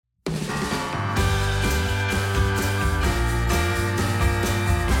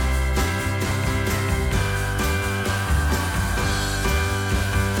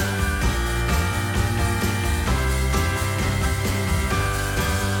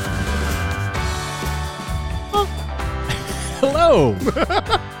Hello.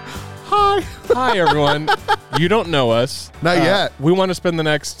 Hi. Hi, everyone. You don't know us. Not yet. We want to spend the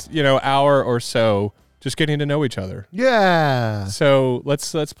next, hour or so just getting to know each other. Yeah. So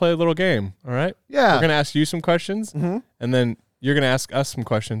let's play a little game. All right. Yeah. We're gonna ask you some questions, and then you're gonna ask us some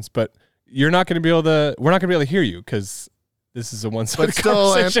questions. But you're not gonna be able to. We're not gonna be able to hear you because this is a one-sided But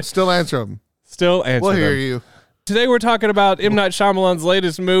still, conversation. still answer them. Still answer We'll hear them. you. Today we're talking about M. Night Shyamalan's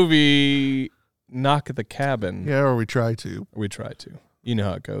latest movie, Knock at the Cabin. Yeah, or we try to. We try to. You know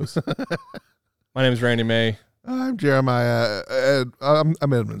how it goes. My name is Randy May. I'm Jeremiah. I'm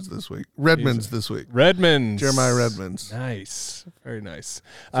Edmonds this week. Redmonds this week. Redmonds. Jeremiah Redmonds. Nice. Very nice.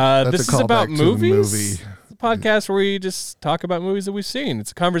 That's This a is about callback to the movies. movie. It's a podcast where we just talk about movies that we've seen.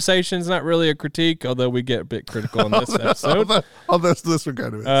 It's a conversation. It's not really a critique, although we get a bit critical in this episode. This one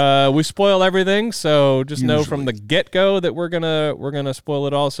kind of is. We spoil everything, so just know Usually. from the get-go that we're gonna spoil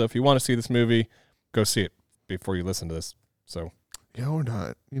it all. So if you want to see this movie, go see it before you listen to this. So Yeah, or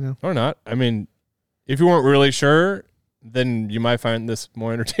not. or not. I mean, if you weren't really sure, then you might find this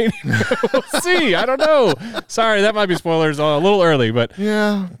more entertaining. We'll see. I don't know. Sorry, that might be spoilers a little early, but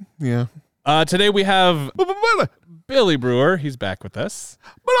Yeah. today we have Billy Brewer. He's back with us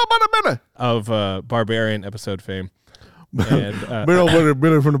of Barbarian episode fame. And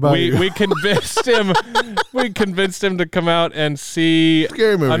Billy from the bayou. we convinced him. We convinced him to come out and see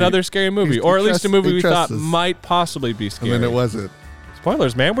Scary movie. another scary movie, He or at least a movie he we thought trusts us. might possibly be scary. And then it wasn't.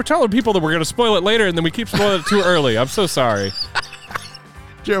 Spoilers, man. We're telling people that we're going to spoil it later, and then we keep spoiling it too early. I'm so sorry.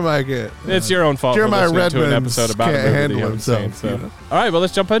 Jeremiah can't. It's your own fault. Jeremiah for listening to an Redmonds episode about a can't movie that handle you haven't seen. himself, So. All right, well,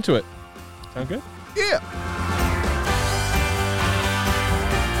 let's jump into it. Sound good? Yeah.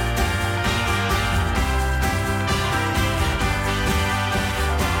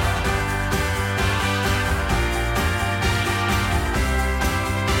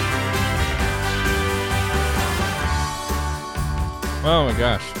 Oh my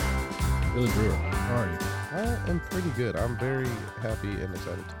gosh, Billy Brewer, how are you? I am pretty good. I'm very happy and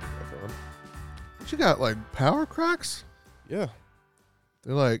excited to be back on. She got like power cracks. Yeah,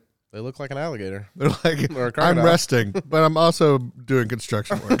 They're like they look like an alligator. Or a crocodile. I'm resting, but I'm also doing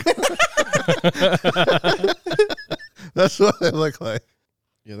construction work. That's what they look like.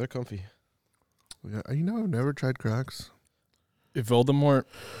 Yeah, they're comfy. Yeah, I've never tried Crocs. If Voldemort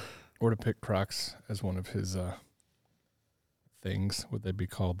were to pick Crocs as one of his things, would they be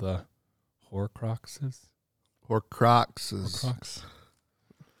called the Horcruxes? Or Crocs is. Crocs.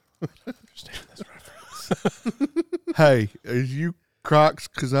 Understand this reference? Hey, is you Crocs?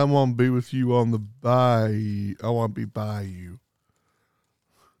 Because I want to be with you on the bayou. I want to be by you.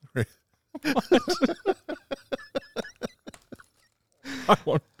 I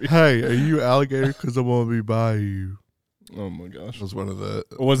want to be. Hey, are you alligator? Because I want to be by you. Oh my gosh. Was one of the.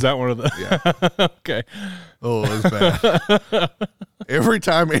 Was that one of the? Yeah. Okay. Oh, it was bad. Every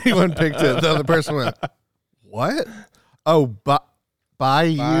time anyone picked it, the other person went, "What? Oh, by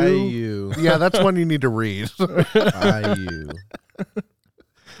you." Bayou. Yeah, that's one you need to read. Bayou.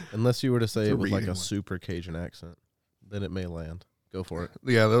 Unless you were to say It's a it was like reading a one. super Cajun accent, then it may land. Go for it.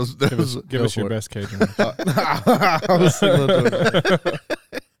 Yeah, those. Give us Go your for it. best Cajun. I was thinking of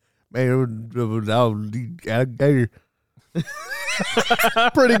doing alligator.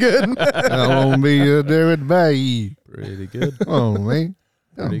 pretty good. I want to be there with the bayou. Pretty good. Oh, man.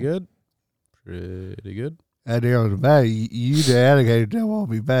 Pretty good. Pretty good. Out there on the bayou, you the alligator that want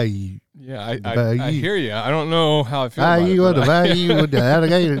to be bayou. Yeah, I Bayou. hear you. I don't know how I feel about Bayou on it. the bayou with the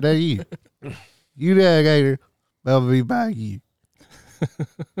alligator, there you. You the alligator, that'll be bayou.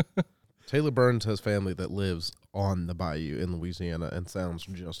 Taylor Burns has family that lives on the bayou in Louisiana and sounds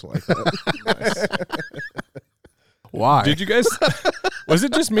just like that. Why? Did you guys? Was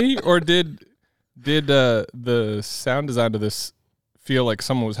it just me, or did the sound design to this feel like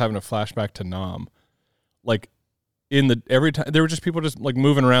someone was having a flashback to Nam? Like every time there were just people just like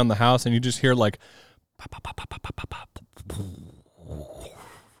moving around the house, and you just hear like pop, pop, pop, pop, pop, pop, pop, pop,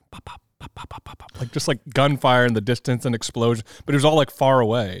 pop, pop, pop, like just like gunfire in the distance and explosion, but it was all like far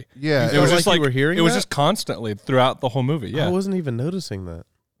away. Yeah, It was like just you like were hearing it was that? just constantly throughout the whole movie. Yeah, I wasn't even noticing that.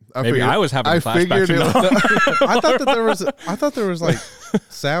 maybe I was having a flashback figured to it Nam. I thought there was like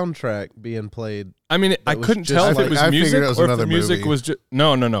soundtrack being played. I mean, I was couldn't just tell if like- it was I music figured it was or if the another music movie. was just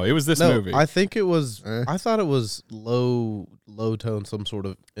no. It was this No, movie. I think it was. Eh. I thought it was low tone, some sort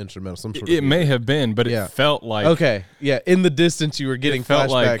of instrumental, some sort of. It may have been, but Yeah. it felt like Okay, yeah. In the distance, you were getting it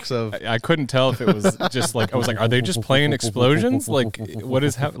felt flashbacks like of. I couldn't tell if it was just like I was like, are they just playing explosions? Like, what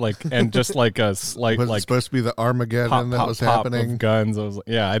is happening? Like, and just like a slight was it like supposed to be the Armageddon pop, that pop, was pop happening? of guns. I was like,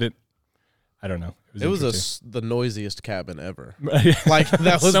 yeah, I don't know. It was interesting. the noisiest cabin ever. Yeah. Like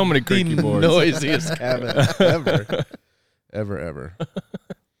that was So many the creaky boards. noisiest cabin ever. Ever.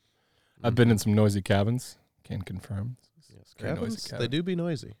 I've been in some noisy cabins. Can confirm. Yes, Very noisy cabins, cabin. they do be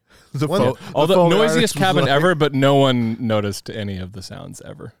noisy. The One- Although Foley noisiest artist was cabin like- ever, but no one noticed any of the sounds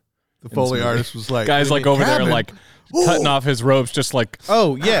ever. The Foley movie. artist was like, Guys like over cabin? there like cutting off his ropes, just like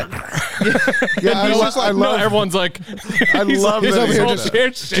Oh yeah, Yeah, he's just like, no, everyone's like, I he's love like, that his he whole did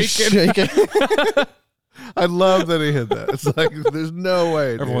chair's just shaking. shaking. I love that he hit that. It's like there's no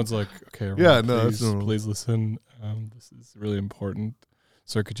way. dude. Everyone's like, okay, everyone, Yeah, no, that's please, normal. please listen. This is really important.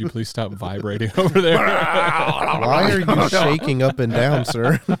 Sir, could you please stop vibrating over there? Why are you shaking up and down,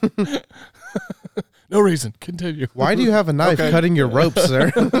 sir? No reason. Continue. Why do you have a knife Okay. cutting your rope,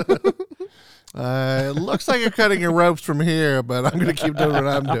 sir? It looks like you're cutting your ropes from here, but I'm going to keep doing what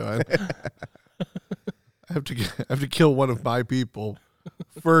I'm doing. I have to kill one of my people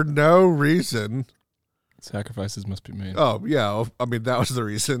for no reason. Sacrifices must be made. Oh yeah, I mean that was the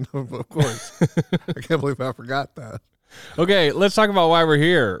reason. Of course, I can't believe I forgot that. Okay, let's talk about why we're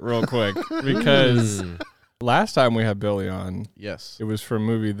here real quick. Because last time we had Billy on, Yes, it was for a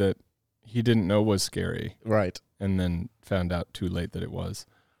movie that he didn't know was scary right. and then found out too late that it was.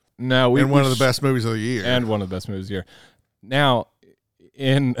 Now we And one of the best movies of the year. and one of the best movies of the year. Now,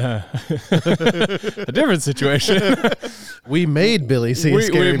 in a different situation, We made Billy see a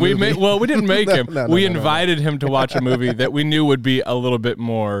scary we movie. made, well, we didn't make him. No, we no. invited him to watch a movie that we knew would be a little bit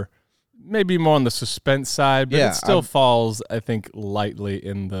more, maybe more on the suspense side, but Yeah, it still falls, I think, lightly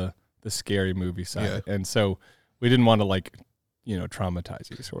in the scary movie side. And so we didn't want to traumatize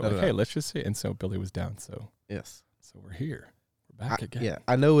you. So we're like, No. hey, let's just see it. And so Billy was down. So Yes. we're here. We're back again. Yeah,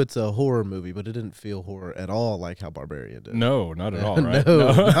 I know it's a horror movie, but it didn't feel horror at all like how Barbarian did. No, not at all, right? No,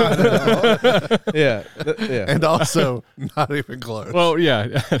 not at all. Yeah. and also not even close. Well,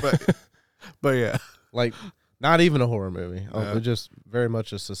 yeah. but yeah, Like, not even a horror movie. Yeah. It's just very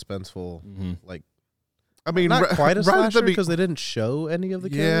much a suspenseful, Mhm. like, I mean, not quite a right at the slasher be- because they didn't show any of the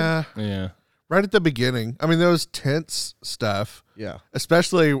killing. yeah, Yeah. right at the beginning. I mean, there was tense stuff, Yeah.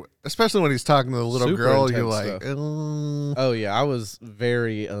 especially when he's talking to the little Super girl. You're intense like, stuff. "Oh." Oh, yeah. I was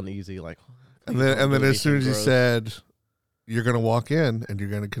very uneasy. Like, and please then don't do as soon as anything he gross. said, "You're gonna walk in and you're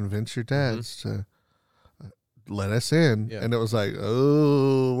gonna convince your dads to let us in," Yeah. and it was like,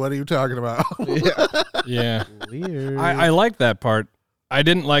 "Oh, what are you talking about?" Yeah. Yeah. Weird. I like that part. I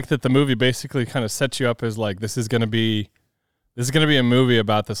didn't like that the movie basically kind of sets you up as like this is gonna be a movie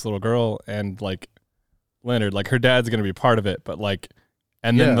about this little girl and like Leonard, like her dad's gonna be part of it, but like,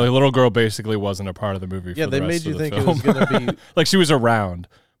 and then Yeah. the little girl basically wasn't a part of the movie. Yeah, for the they rest made you of the think film. it was going to be. like she was around,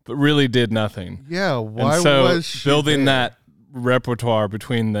 but really did nothing. Yeah, why and so was she building there? that repertoire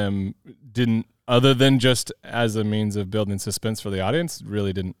between them didn't, other than just as a means of building suspense for the audience,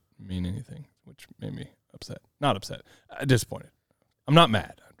 really didn't mean anything, which made me upset. Not upset, disappointed. I'm not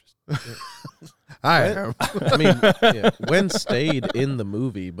mad. I'm just I What? am. I mean, yeah, Gwen stayed in the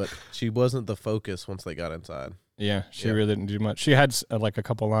movie, but she wasn't the focus once they got inside. yeah. She Yeah. really didn't do much. She had like a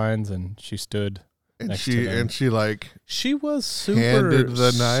couple lines, and she stood. And next to them. she like She was Handed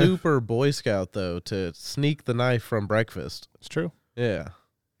the knife? super Boy Scout though to sneak the knife from breakfast. It's true. Yeah,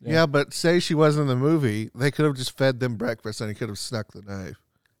 yeah. But say she wasn't in the movie, they could have just fed them breakfast and he could have snuck the knife.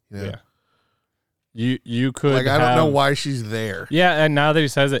 You know? Yeah. You could Like I don't know have- why she's there. Yeah, and now that he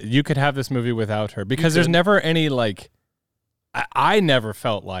says it, you could have this movie without her because there's could. never any like. I never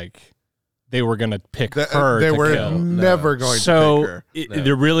felt like they were gonna pick her. They to were kill. never going to So pick her. No.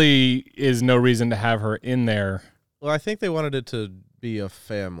 there really is no reason to have her in there. well, I think they wanted it to be a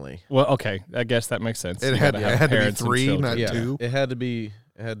family. Well, okay, I guess that makes sense. It You had- gotta it have had to be parents and 3, children. not Yeah, 2? it had to be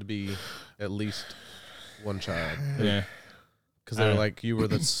at least one child Yeah, because they were Uh, like you were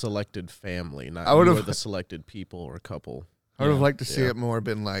the selected family, not I you would've- were the selected people or couple. I would have Yeah. liked to see Yeah. it more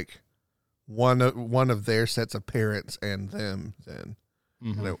been like one of their sets of parents and them then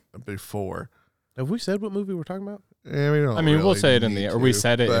Mhm. before. Have we said what movie we're talking about? Yeah, we don't I mean, we'll really say it in need the- or we to,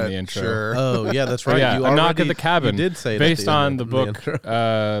 said it in but the intro. Sure. Oh yeah, that's Oh, right. yeah, You A Knock at already- the Cabin, You did say it at based the end on of the the book,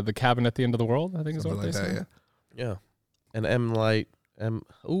 intro. The Cabin at the End of the World. I think is Something what like they that, said. yeah. Yeah, and M. Night M.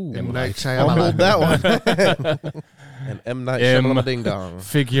 Ooh, M. Night fumbled Shyamalan. that one. And M. Night M. Shyamalan Ding Dong.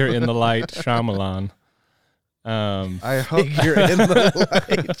 Figure in the Light, Shyamalan. I hope Figure in the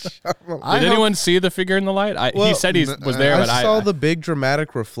light. Shyamalan. Did anyone see the figure in the light? He Well, said he was there, I but saw the big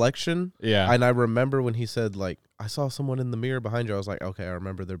dramatic reflection, yeah. and I remember when he said, like, I saw someone in the mirror behind you. I was like, okay, I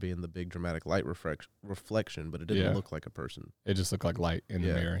remember there being the big dramatic light reflection, but it didn't Yeah. look like a person. It just looked like light in the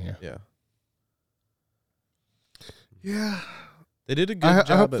Yeah. mirror. Yeah. Yeah, Yeah. they did a good I hope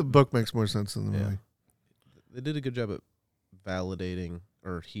job. the book makes more sense than the Yeah. movie. They did a good job at validating,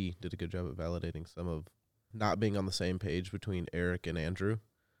 or he did a good job at validating some of not being on the same page between Eric and Andrew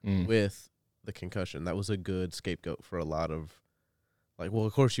Mm. with the concussion. That was a good scapegoat for a lot of, like, well,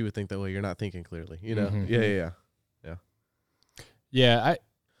 of course you would think that way. You're not thinking clearly, you know? Mhm. Yeah. Yeah,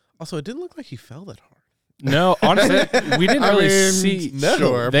 Also, it didn't look like he fell that hard. no, honestly, we didn't really see. no.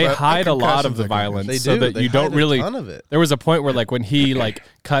 Sure, They but hide a lot of concussion's the a violence They so do. that They you don't hide really. a ton of it. There was a point where, like, when he like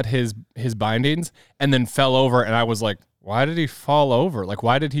cut his bindings and then fell over, and I was like, why did he fall over? Like,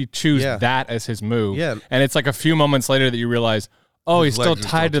 why did he choose Yeah. that as his move? Yeah. And it's like a few moments later that you realize, oh, His he's still legs are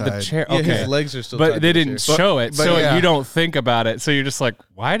tied still to the tied. chair. Yeah, Okay. his legs are still But tied they to the didn't chair. show it, but so yeah. you don't think about it. So you're just like,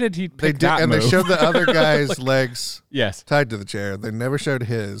 why did he pick They did, that and move? they showed the other guy's legs yes. tied to the chair. They never showed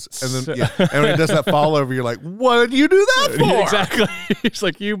his. And then, So- and when he does that fall over, you're like, what did you do that for? Exactly. He's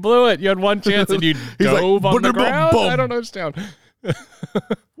like, you blew it. You had one chance and you He's like, dove on the "Boom, boom, ground. boom." I don't understand.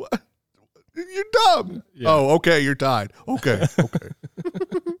 You're dumb. Yeah. Oh, okay, you're tied. Okay.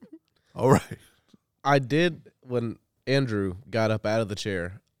 All right. I did, when Andrew got up out of the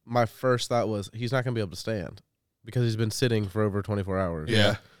chair, my first thought was he's not going to be able to stand because he's been sitting for over 24 hours.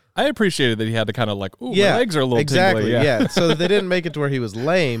 Yeah. I appreciated that he had to kind of like, ooh, Yeah, my legs are a little exactly. tingly. Yeah. So they didn't make it to where he was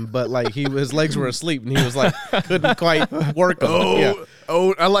lame, but like his legs were asleep and he was like couldn't quite work them. Oh, Yeah.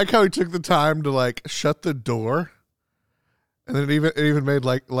 oh, I like how he took the time to like shut the door. And then it even made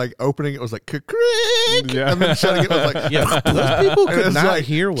like opening it was like creak, Yeah. and then shutting it was like Yeah, those people and could it's not like,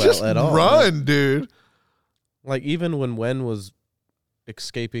 hear well just at all. Run, dude. Like even when Wen was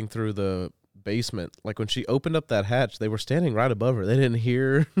escaping through the basement, like when she opened up that hatch, they were standing right above her. They didn't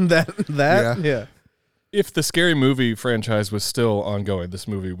hear that. Yeah. If the Scary Movie franchise was still ongoing, this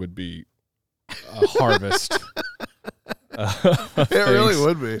movie would be a harvest. It really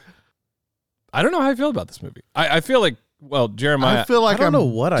would be. I don't know how I feel about this movie. I feel like, well, Jeremiah I feel like I don't I'm know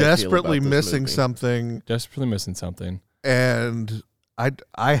what I feel desperately about this missing movie. something, desperately missing something. and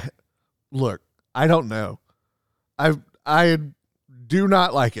I look. I don't know. I do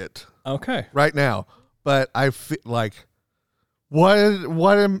not like it Okay. right now, but I feel like what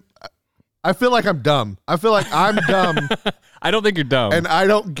am I feel like I'm dumb. I feel like I'm dumb, I don't think you're dumb. and I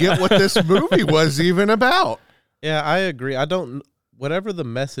don't get what this movie was even about. Yeah, I agree. I don't. Whatever the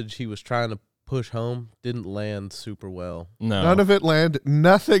message he was trying to push home didn't land super well. no. None of it landed.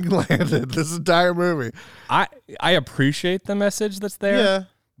 Nothing landed this entire movie. I appreciate the message that's there. Yeah.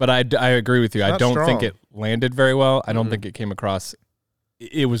 But I agree with you. It's I not don't think strong. it landed very well. I don't Mhm. think it came across.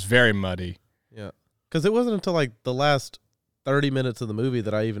 It was very muddy. Yeah. Because it wasn't until like the last 30 minutes of the movie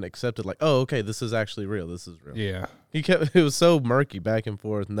that I even accepted, like, oh, okay, this is actually real. This is real. Yeah. He kept, it was so murky back and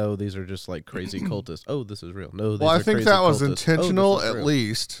forth. No, these are just like crazy cultists. Oh, this is real. No, these Well, are I think crazy that was cultists. Oh, intentional this is at real.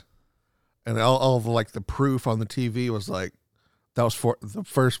 least, and all of like the proof on the TV was like that was the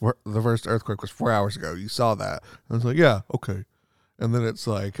first earthquake was 4 hours ago. You saw that. I was like, yeah, okay. And then it's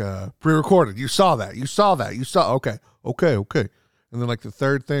like pre-recorded. You saw that. You saw that. You saw. Okay. And then like the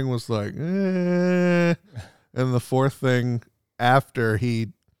third thing was like, and the fourth thing after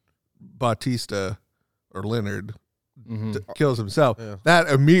Bautista or Leonard Mhm. kills himself, Yeah. that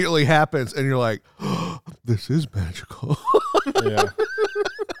immediately happens, and you're like, oh, this is magical. Yeah.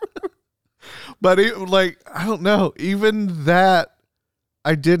 But I don't know. Even that,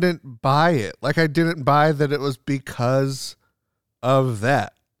 I didn't buy it. Like I didn't buy that it was because of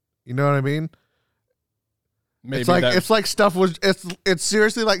that. You know what I mean? Maybe it's like that, it's like stuff was. It's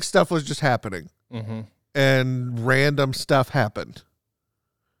seriously like stuff was just happening, Mhm. and random stuff happened.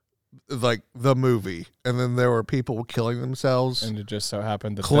 Like the movie, and then there were people killing themselves, And it just so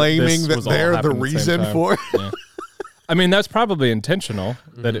happened that claiming this that was all they're the happening at same reason time. for it. Yeah. I mean, that's probably intentional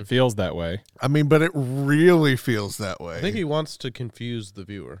that it feels that way. I mean, but it really feels that way. I think he wants to confuse the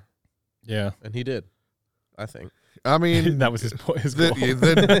viewer, Yeah. and he did. I think. I mean, That was his point. His then, goal.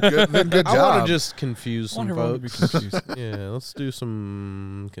 then good I want job. to just confuse some Want everyone to be folks. confused. Yeah, let's do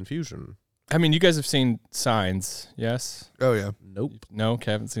some confusion. I mean, you guys have seen Signs, yes? Oh yeah. Nope. No,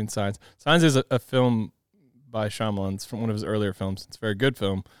 okay, I haven't seen Signs. Signs is a film by Shyamalan. It's from one of his earlier films. It's a very good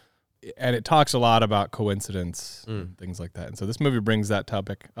film. And it talks a lot about coincidence and things like that. And so this movie brings that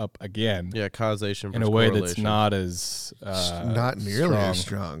topic up again Yeah, causation in versus a way that's correlation. not as Not nearly as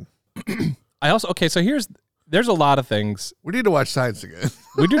strong. I also, okay, so there's a lot of things. We need to watch Signs again.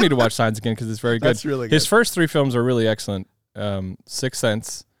 We do need to watch Signs again because it's very good. That's really good. His first three films are really excellent. Sixth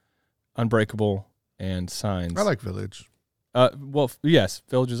Sense, Unbreakable, and Signs. I like Village. Yes,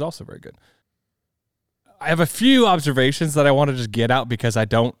 Village is also very good. I have a few observations that I want to just get out because I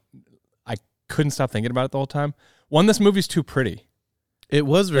couldn't stop thinking about it the whole time. One, this movie's too pretty. It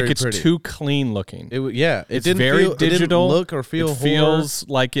was very Like it's pretty. too clean looking. It It's didn't very feel, It didn't digital. look or feel It feels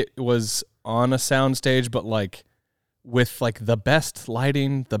like it was on a soundstage, but like with like the best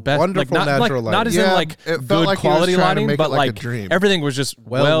lighting, the best Wonderful like, natural not as lighting. in like it felt good like he was quality trying to lighting, make but it like a like dream. everything was just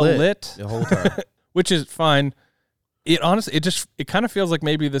well lit, the whole time. which is fine. It honestly, it kind of feels like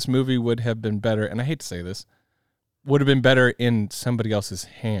maybe this movie would have been better, and I hate to say this, would have been better in somebody else's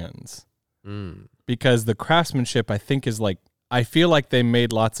hands. Because the craftsmanship, I think, is like, I feel like they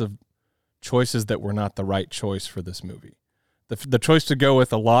made lots of choices that were not the right choice for this movie. The choice to go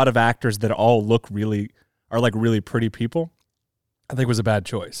with a lot of actors that all are like really pretty people, I think was a bad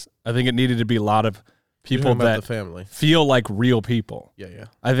choice. I think it needed to be a lot of people about that the family feel like real people. Yeah.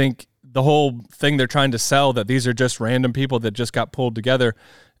 I think the whole thing they're trying to sell, that these are just random people that just got pulled together,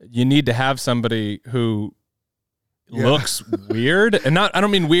 you need to have somebody who looks weird, and I don't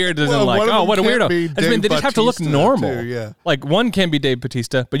mean weird as in like, oh, what a weirdo. I just mean they just have to look normal. Yeah. Like one can be Dave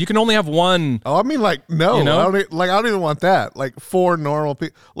Bautista, but you can only have one. Oh, I mean, like, no, You know? I don't even want that. Like 4 normal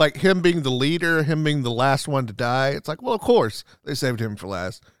people, like him being the leader, him being the last one to die. It's like, well, of course they saved him for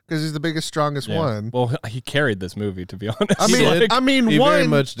last because he's the biggest, strongest one. Well, he carried this movie, to be honest. I mean, Like, He one, very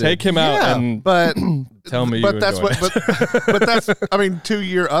much did. take him out and but tell me but you that's enjoyed what, it. but that's, I mean, to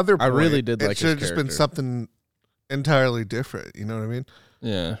your other point, I really did like it should have his just been character. something entirely different. You know what I mean?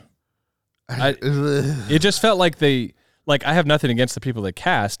 Yeah. Ugh. It just felt like I have nothing against the people they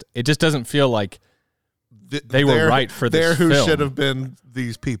cast. It just doesn't feel like they were right for this They're who film. should have been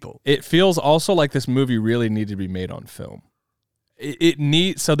these people. It feels also like this movie really needed to be made on film.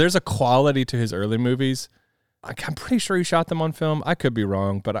 So there's a quality to his early movies. Like, I'm pretty sure he shot them on film. I could be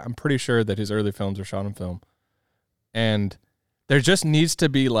wrong, but I'm pretty sure that his early films are shot on film. And there just needs to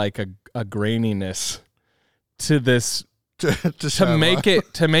be like a graininess to this to make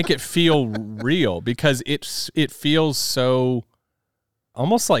it feel real, because it feels so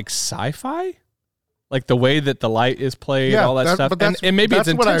almost like sci-fi, like the way that the light is played, all that stuff. And maybe it's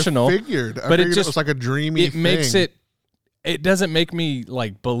intentional. What I figured. but it figured just was like a dreamy. It makes it doesn't make me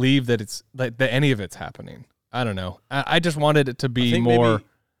like believe that it's that any of it's happening. I don't know. I just wanted it to be more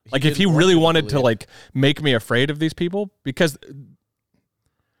like if he really wanted to like make me afraid of these people, because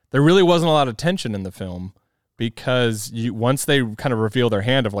there really wasn't a lot of tension in the film. Because once they kind of reveal their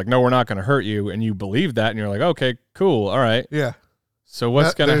hand of like, no, we're not going to hurt you, and you believe that, and you're like, okay, cool, all right. Yeah. So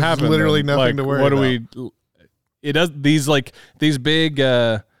what's going to There's happen? literally then? nothing like, to worry what about. do we? It does these big,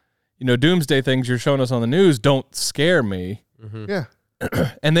 doomsday things you're showing us on the news don't scare me. Mm-hmm. Yeah.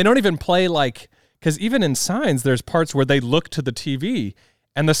 And they don't even play like, because even in Signs, there's parts where they look to the TV,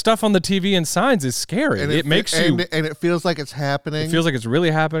 and the stuff on the TV in Signs is scary. And it makes you, and it feels like it's happening. it feels like it's really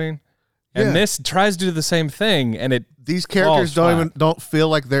happening. And Yeah. this tries to do the same thing, and These characters falls don't feel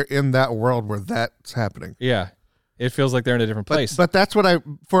like they're in that world where that's happening. yeah, it feels like they're in a different place. But that's what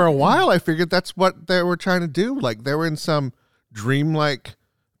for a while I figured that's what they were trying to do. Like they were in some dreamlike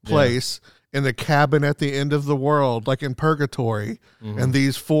place in the cabin at the end of the world, like in purgatory. Mm-hmm. And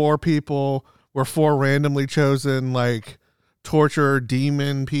these 4 people were 4 randomly chosen, like torture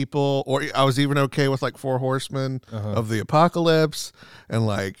demon people, or I was even okay with like 4 horsemen of the apocalypse, and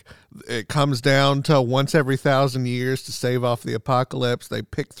like it comes down to once every 1,000 years to save off the apocalypse, they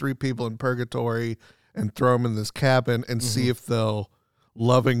pick 3 people in purgatory and throw them in this cabin and see if they'll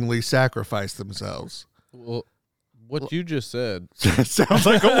lovingly sacrifice themselves. Well, what you just said. Sounds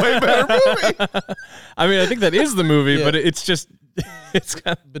like a way better movie. I mean, I think that is the movie, Yeah. but it's just it's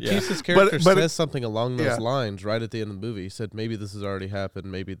kind of, Batista's character But says something along those yeah. lines right at the end of the movie. He said, maybe this has already happened.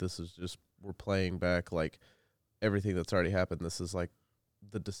 Maybe this is just, we're playing back like everything that's already happened. This is like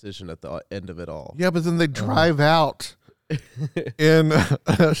the decision at the end of it all. Yeah, but then they drive out in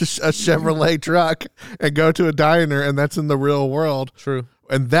a Chevrolet truck and go to a diner, and that's in the real world. True.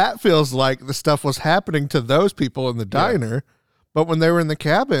 And that feels like the stuff was happening to those people in the diner. But when they were in the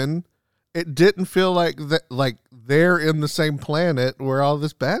cabin, it didn't feel like that, like they're in the same planet where all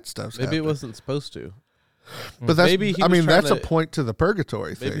this bad stuff's Maybe it happening. wasn't supposed to. But that's, Maybe he I was mean, trying that's a to- point to the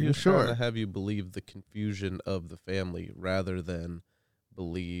purgatory Maybe he thing. was trying to Sure. have you believe the confusion of the family rather than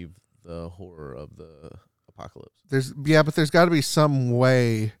believe the horror of the apocalypse. But there's got to be some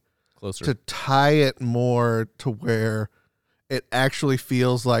way Closer. to tie it more to where it actually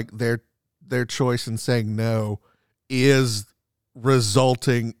feels like their choice in saying no is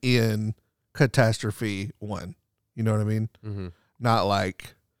resulting in catastrophe 1. You know what I mean? Mm-hmm. Not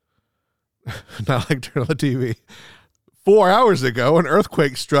like turn on the TV. 4 hours ago, an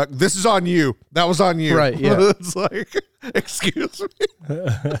earthquake struck. This is on you. That was on you. Right, yeah. It's like, excuse me.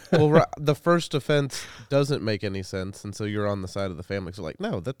 Well, the first offense doesn't make any sense, and so you're on the side of the family. So like,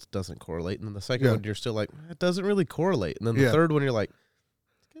 no, that doesn't correlate. And then the second Yeah. one, you're still like, it doesn't really correlate. And then the Yeah. third one, you're like,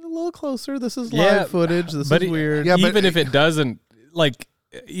 get a little closer. This is Yeah, live footage. This but is weird. Yeah, but even if it doesn't, like,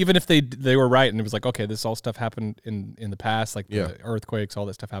 even if they were right and it was like, okay, this all stuff happened in the past, like Yeah. the earthquakes, all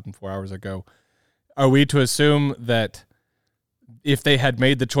that stuff happened 4 hours ago. Are we to assume that if they had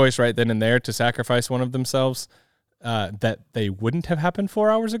made the choice right then and there to sacrifice one of themselves, that they wouldn't have happened 4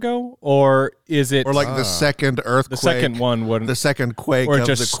 hours ago? Or is it... Or like the second earthquake. the second one wouldn't... The second quake or it of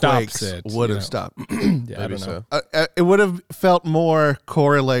just the stops quakes it, would you have know. stopped. yeah, I Maybe don't know. so. It would have felt more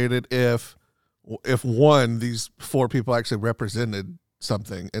correlated if one, these 4 people actually represented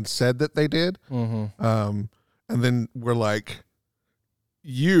something and said that they did. Mm-hmm. And then we're like,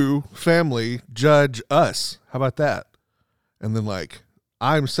 you, family, judge us. How about that? And then like,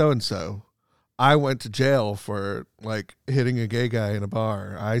 I'm so-and-so. I went to jail for like hitting a gay guy in a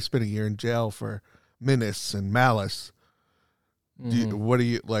bar. I spent a year in jail for menace and malice. What do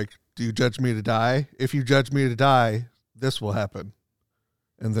you like? Do you judge me to die? If you judge me to die, this will happen.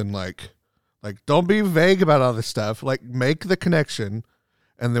 And then like don't be vague about all this stuff. Like make the connection.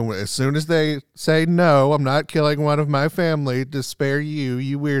 And then as soon as they say, no, I'm not killing one of my family to spare you,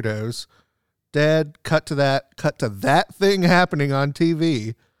 you weirdos, dead, cut to that thing happening on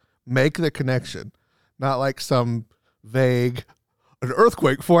TV, make the connection. Not like some vague, an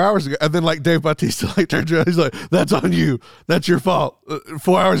earthquake 4 hours ago. And then like Dave Bautista like turns around, he's like, that's on you. That's your fault.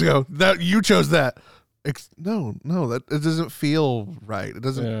 4 hours ago, that you chose that. No, that it doesn't feel right. It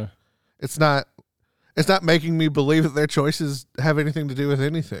doesn't, Yeah. It's not making me believe that their choices have anything to do with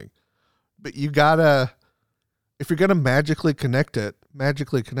anything. But you gotta, if you're gonna magically connect it.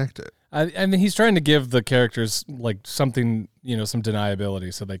 I mean, he's trying to give the characters like something, some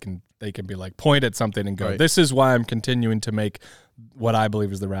deniability, so they can be like point at something and go, Right. "This is why I'm continuing to make what I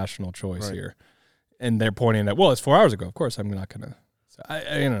believe is the rational choice Right. here." And they're pointing at, well, it's 4 hours ago. Of course, I'm not gonna. So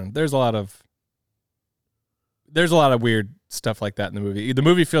there's a lot of weird stuff like that in the movie. The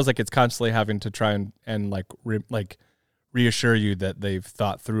movie feels like it's constantly having to try and reassure you that they've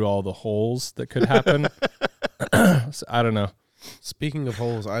thought through all the holes that could happen. So, I don't know. Speaking of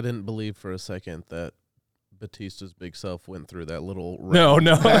holes, I didn't believe for a second that Batista's big self went through that little No.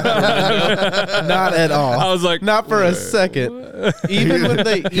 not at all. I was like, Not for a second. Even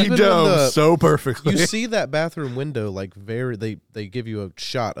when He dove so perfectly. you see that bathroom window, like they give you a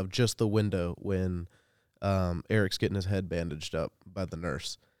shot of just the window when Eric's getting his head bandaged up by the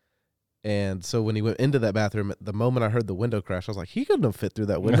nurse. And so when he went into that bathroom, the moment I heard the window crash, I was like, he couldn't have fit through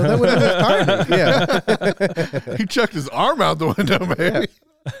that window. That window was tiny. Yeah. He chucked his arm out the window, maybe.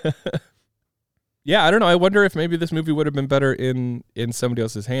 Yeah, I don't know. I wonder if maybe this movie would have been better in somebody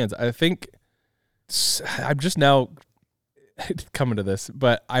else's hands. I think I'm just now coming to this,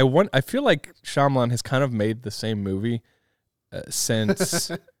 but I feel like Shyamalan has kind of made the same movie since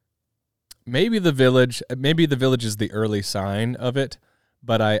maybe The Village. Maybe The Village is the early sign of it,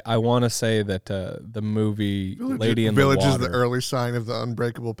 but I want to say that the movie Lady in the Water. Village is the early sign of the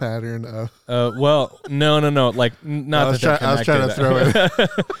unbreakable pattern of. Well, no. Like, not I was that trying to throw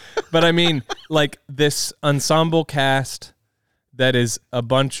it. But I mean, like this ensemble cast that is a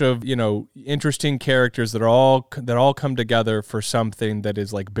bunch of interesting characters that all come together for something that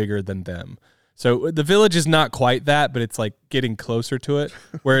is like bigger than them. So The Village is not quite that, but it's like getting closer to it.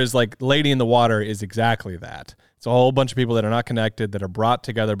 Whereas like Lady in the Water is exactly that. It's a whole bunch of people that are not connected, that are brought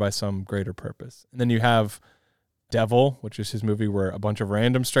together by some greater purpose. And then you have Devil, which is his movie where a bunch of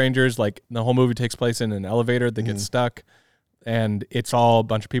random strangers, like the whole movie takes place in an elevator that gets stuck. And it's all a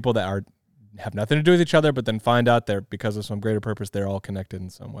bunch of people that have nothing to do with each other, but then find out they're, because of some greater purpose, they're all connected in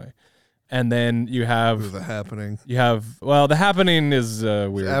some way. And then you have The Happening. The Happening is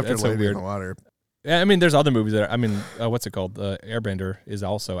weird. After That's Lady a weird. in the Water. Yeah, I mean, there's other movies that what's it called? Airbender is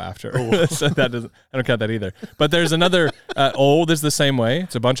also after. So that doesn't. I don't count that either. But there's another. Old is the same way.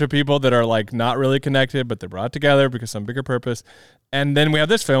 It's a bunch of people that are like not really connected, but they're brought together because of some bigger purpose. And then we have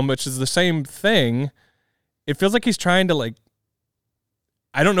this film, which is the same thing. It feels like he's trying to like.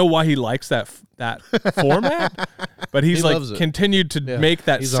 I don't know why he likes that format, but he's He like loves it. continued to make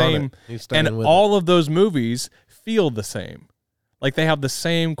that He's on same. it. He's staying And with all of those movies feel the same. Like they have the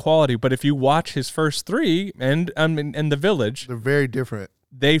same quality, but if you watch his first three and The Village, They're very different.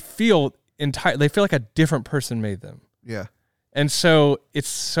 they feel like a different person made them. Yeah. And so it's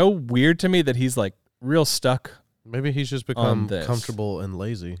so weird to me that he's like real stuck. Maybe he's just On become this. comfortable and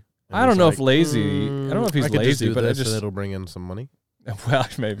lazy. And I don't he's know like, if lazy. I don't know if he's I could lazy, do but this and it'll bring in some money. well,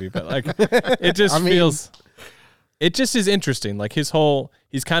 maybe, but like it just feels. It just is interesting. Like he's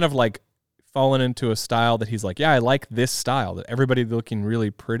kind of like fallen into a style that he's like, yeah, I like this style, that everybody looking really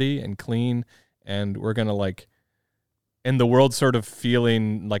pretty and clean, and we're gonna like, and the world sort of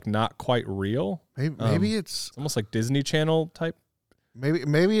feeling like not quite real. Maybe it's almost like Disney Channel type.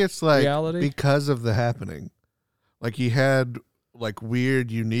 maybe it's like reality? because of The Happening. Like he had like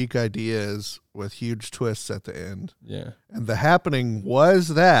weird, unique ideas with huge twists at the end. Yeah. And The Happening was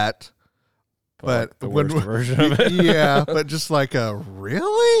that, but the when- worst version of it. yeah, but just like a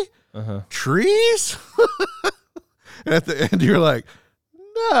really Uh-huh. trees. And at the end, you're like,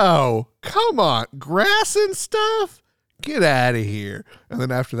 no, come on, grass and stuff. Get out of here. And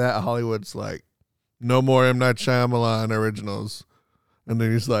then after that, Hollywood's like, no more M. Night Shyamalan originals. And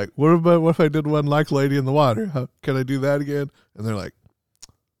then he's like, what if I did one like Lady in the Water? Can I do that again? And they're like,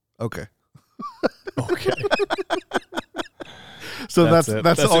 okay. Okay. So That's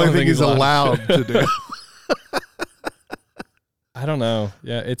that's it. the only thing he's allowed to do. I don't know.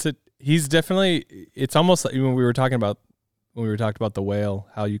 Yeah, he's definitely, it's almost like when we were talking about The Whale,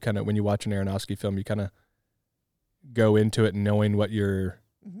 how you kind of, when you watch an Aronofsky film, you kind of go into it knowing what you're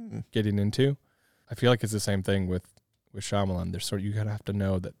getting into. I feel like it's the same thing with Shyamalan. There's you gotta have to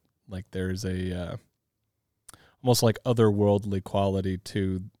know that like there's a almost like otherworldly quality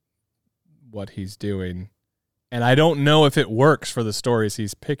to what he's doing, and I don't know if it works for the stories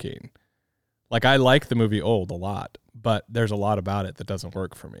he's picking. Like I like the movie Old a lot, but there's a lot about it that doesn't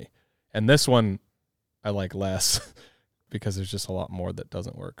work for me, and this one I like less because there's just a lot more that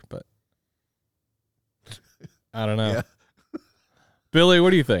doesn't work. But I don't know. Yeah. Billy,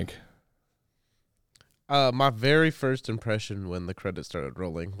 what do you think? My very first impression when the credits started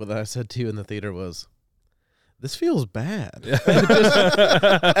rolling, what I said to you in the theater was, this feels bad.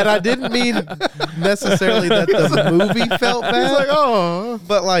 And I didn't mean necessarily that the movie felt bad. He's like, oh.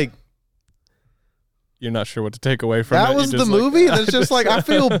 But like, You're not sure what to take away from that it. was You're the just like, movie. That's just like, I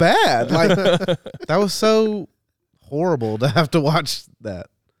feel bad. Like, that was so horrible to have to watch that.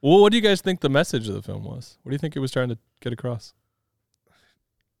 Well, what do you guys think the message of the film was? What do you think it was trying to get across?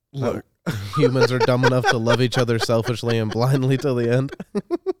 Look, Humans are dumb enough to love each other selfishly and blindly till the end.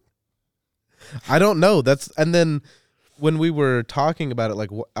 I don't know. And then when we were talking about it, like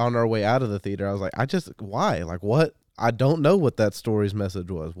on our way out of the theater, I was like, why? Like what? I don't know what that story's message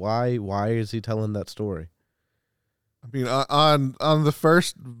was. Why is he telling that story? I mean, on the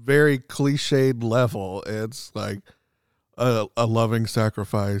first very cliched level, it's like a loving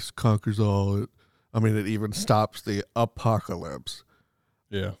sacrifice conquers all. It even stops the apocalypse.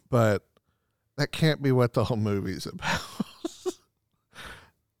 Yeah. But that can't be what the whole movie's about.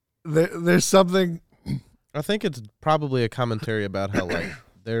 There's something. I think it's probably a commentary about how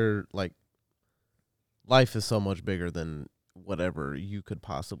life is so much bigger than whatever you could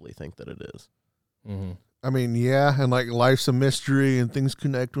possibly think that it is. Mm-hmm. I mean, yeah, and like life's a mystery, and things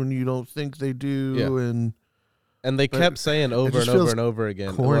connect when you don't think they do, Yeah. And they kept saying over and just over feels and over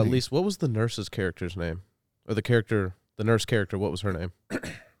again. corny. Well, at least what was the nurse's character's name, or the nurse character? What was her name?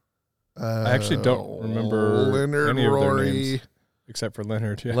 I actually don't remember Leonard, any of their Rory. names. Except for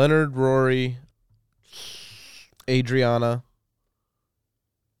Leonard, yeah. Leonard, Rory, Adriana.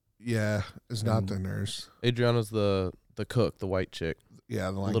 Yeah, is not the nurse. Adriana's the cook, the white chick, Yeah,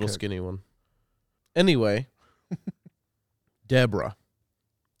 the line little cook. skinny one. Anyway, Deborah,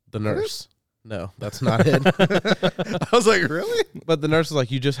 the nurse. No, that's not it. I was like, really? But the nurse is like,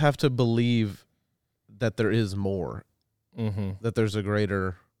 you just have to believe that there is more, Mm-hmm. that there's a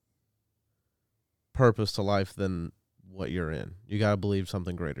greater purpose to life than what you're in. You got to believe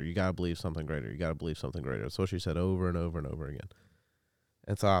something greater. You got to believe something greater. You got to believe something greater. That's what she said over and over and over again.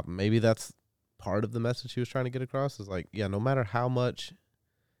 And so maybe that's part of the message she was trying to get across is like, yeah, no matter how much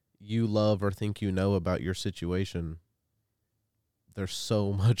you love or think you know about your situation, there's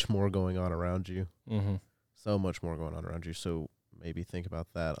so much more going on around you. Mm-hmm. So much more going on around you. So maybe think about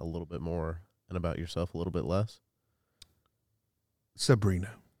that a little bit more and about yourself a little bit less.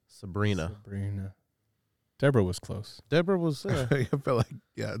 Sabrina. Sabrina. Deborah was close. Deborah was I feel like,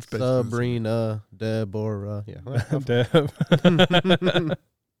 yeah, it's basically Sabrina, Deborah. Yeah. Deb.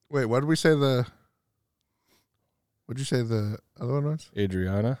 Wait, what did we say what did you say the other one was?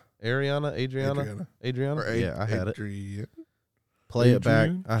 Adriana. Ariana, Adriana. Or Yeah, I had it. Adrian. Play it back.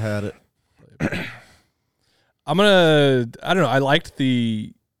 Adrian? I had it. I don't know. I liked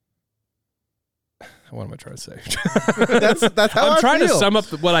what am I trying to say? That's how I'm trying to feel. sum up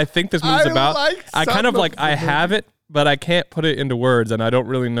what I think this movie's about. I kind of like, I have it, but I can't put it into words, and I don't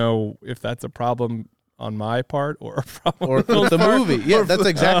really know if that's a problem on my part or a problem Or on Phil's the part. movie. Yeah, that's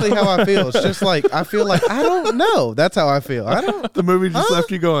exactly how I feel. It's just like, I feel like, I don't know. That's how I feel. I don't. The movie just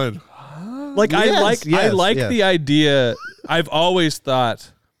left you going, Like I Yes, like yes. the idea. I've always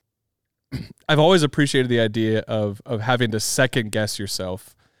appreciated the idea of having to second guess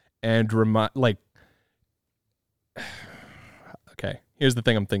yourself and remind, like, okay, here's the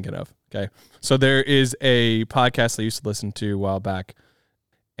thing I'm thinking of. Okay, so there is a podcast I used to listen to a while back,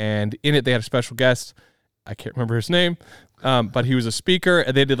 and in it they had a special guest, I can't remember his name, but he was a speaker,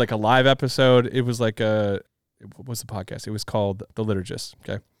 and they did like a live episode. It was like what was the podcast? It was called The Liturgist.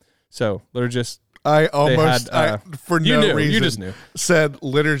 Okay, so Liturgist. I almost, for no reason, you just knew. Said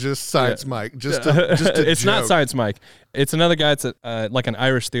liturgist Science Mike. Just a it's not joke. Science Mike. It's another guy. It's like an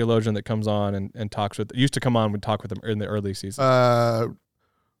Irish theologian that comes on and talks with. Used to come on and talk with him in the early seasons.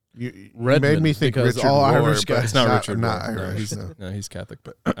 You Redmond, made me think because Richard all Rohr, Irish but guys- It's not Richard. Not Rohr. Irish. No, he's Catholic,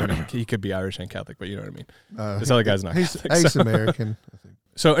 but I mean, he could be Irish and Catholic, but you know what I mean. This He- other guy's not He's, Catholic. he's so. American. I think.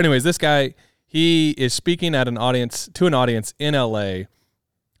 So, anyways, this guy, he is speaking at an audience in LA.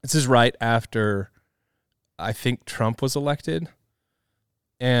 This is right after, I think, Trump was elected,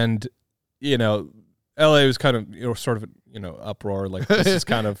 and LA was kind of sort of uproar, like this is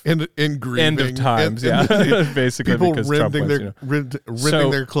kind of in grieving, end of times, basically people because Trump rending wins.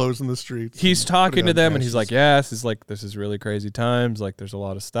 rending their clothes in the streets. He's talking to on them, and he's dashes. like, "Yeah, this is really crazy times. Like, there's a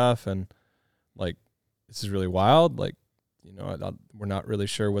lot of stuff, and like, this is really wild. Like, we're not really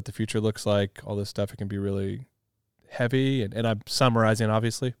sure what the future looks like. All this stuff, it can be really heavy." And I'm summarizing,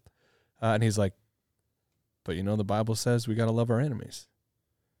 obviously. And he's like, "But the Bible says we got to love our enemies."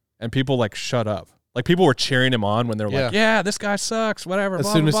 And people like shut up. Like people were cheering him on when they're like, "Yeah, this guy sucks." Whatever. As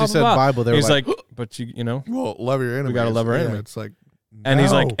blah, soon blah, as blah, he said blah. Bible, they were He's like, like, "But well, love your enemies. we gotta love our yeah, enemy." It's like, And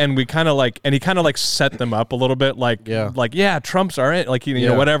he's like, no. and we kind of like, and he kind of like set them up a little bit, like, Trump's our end, like,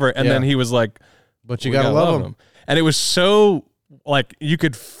 Yeah. whatever. And then he was like, but you "We gotta love him. And it was so like you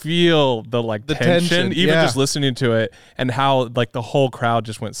could feel the like The tension, tension, even yeah. just listening to it, and how like the whole crowd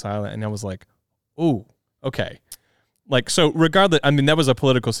just went silent. And I was like, "Ooh, okay." Like, so regardless, I mean, that was a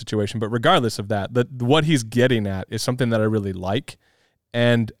political situation, but regardless of that, what he's getting at is something that I really like.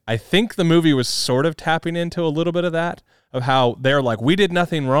 And I think the movie was sort of tapping into a little bit of that, of how they're like, we did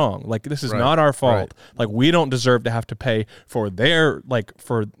nothing wrong. Like, this is not our fault. right. Like, we don't deserve to have to pay for their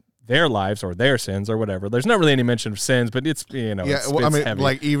lives or their sins or whatever. There's not really any mention of sins, but it's, yeah. it's, Well, I it's mean, heavy.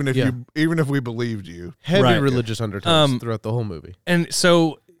 like even if Yeah. we believed you, Heavy Right. religious undertones Um, throughout the whole movie. And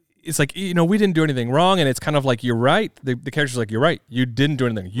so it's like, we didn't do anything wrong. And it's kind of like, you're right. The character's like, you're right. You didn't do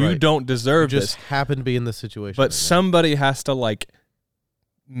anything. You Right. don't deserve Just this. happened to be in this situation. But right now. somebody has to like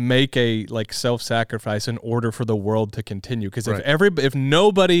make a like self-sacrifice in order for the world to continue. Because Right. if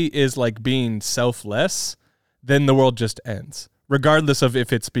nobody is like being selfless, then the world just ends. Regardless of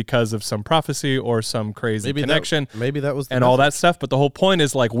if it's because of some prophecy or some crazy connection. Maybe that was the And all message. that stuff. But the whole point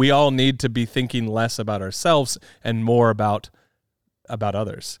is like we all need to be thinking less about ourselves and more about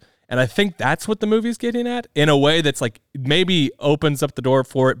others. And I think that's what the movie's getting at in a way that's like maybe opens up the door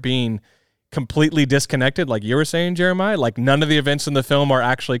for it being completely disconnected, like you were saying, Jeremiah. Like none of the events in the film are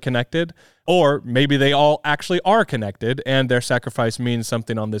actually connected, or maybe they all actually are connected and their sacrifice means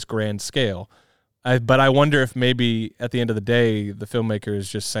something on this grand scale. But I wonder if maybe at the end of the day, the filmmaker is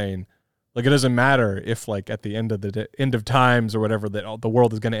just saying, like, it doesn't matter if like at the end of the end of times or whatever that the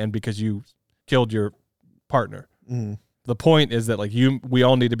world is going to end because you killed your partner. The point is that like we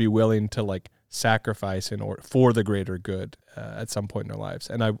all need to be willing to like sacrifice in order for the greater good at some point in our lives.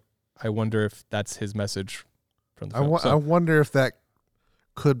 And I wonder if that's his message from the film. I wonder if that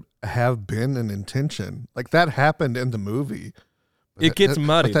could have been an intention. Like that happened in the movie. But It gets but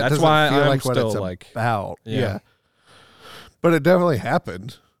muddy. that That's doesn't why feel I'm like what still it's like, about. Yeah. Yeah. But it definitely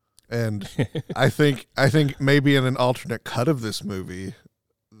happened. And I think maybe in an alternate cut of this movie,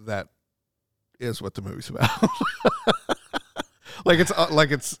 that is what the movie's about.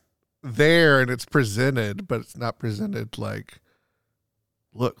 like it's there and it's presented, but it's not presented like,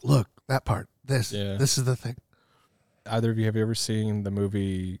 look that part. This is the thing. either of you, have you ever seen the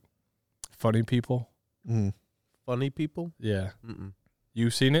movie Funny People? Funny people? Yeah. Mm-mm.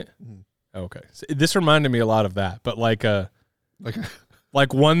 You've seen it? Mhm. Okay. So this reminded me a lot of that, but like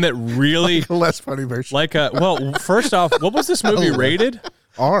Like one that really a less funny version. well, first off, what was this movie rated?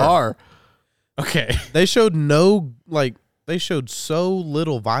 R. Okay. They showed they showed so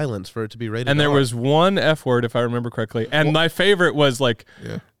little violence for it to be rated And there R. was one F word, if I remember correctly. And my favorite was like,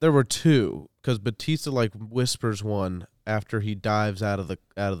 There were two, because Batista like whispers one after he dives out of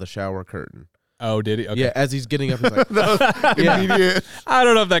the shower curtain. oh, did he? Okay. Yeah, as he's getting up, he's like, Immediate, I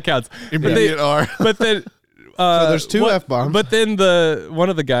don't know if that counts. immediate R. But then, So there's two F-bombs. But then one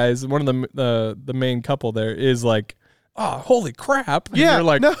of the guys, one of the main couple there is like, oh, holy crap! And Yeah, you're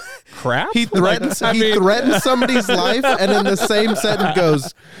like, no. crap. he threatens I mean- threatens somebody's life, and in the same sentence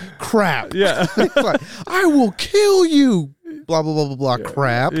goes, crap. Yeah, It's like, I will kill you. Blah blah blah blah blah.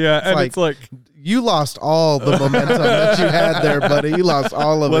 Crap. yeah, and it's like, you lost all the momentum that you had there, buddy. You lost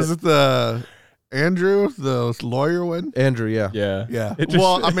all of Was it. it the Andrew, the lawyer one? Andrew, yeah. yeah, Yeah. It just-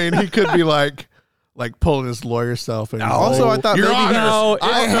 Well, I mean, he could be like, like pulling his lawyer self. And Also, I thought Your maybe he Honor, was- No,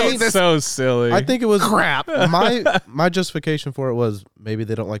 I it hate felt this. so silly. I think it was Crap. My justification for it was maybe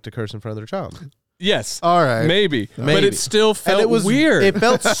they don't like to curse in front of their child. yes, All right. maybe, but Maybe. it still felt And it was weird. It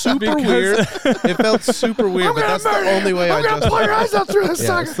felt super Because- weird. It felt super weird, but that's the only way I I'm gonna pull your eyes justify out through this it. Yeah,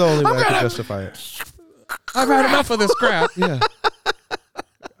 sucker. it's the only way I'm I can gonna- justify it. I've had enough of this crap. Yeah.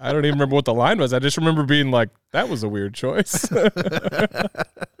 I don't even remember what the line was. I just remember being like, "That was a weird choice."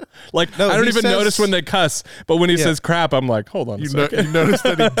 Like No, I don't he even says- notice when they cuss, but when he Yeah. says "crap," I'm like, "Hold on a You, know, second." you notice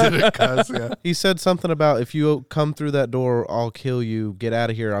that he didn't cuss. Yeah. He said something about if you come through that door, I'll kill you. Get out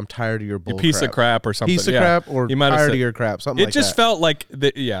of here. I'm tired of your bull You piece of crap or something. Piece of yeah. crap or He might have tired said- of your crap. Something It like just that. felt like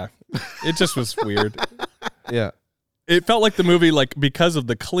yeah. It just was weird. Yeah. It felt like the movie, like because of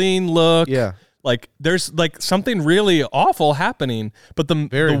the clean look. Yeah. Like there's like something really awful happening, but the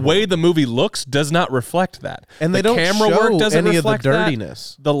Very way the movie looks does not reflect that. And the they don't camera show work doesn't any of the reflect that.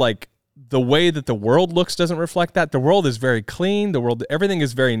 dirtiness. The way that the world looks doesn't reflect that. The world is very clean. Everything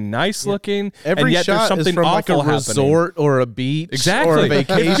is very nice looking. Every and yet there's shot something is from like a awful happening. resort or a beach Exactly. or a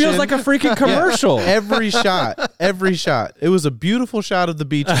vacation. It feels like a freaking commercial. Every shot. It was a beautiful shot of the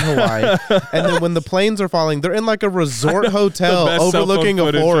beach in Hawaii. And then when the planes are falling, they're in like a resort hotel best cell phone overlooking a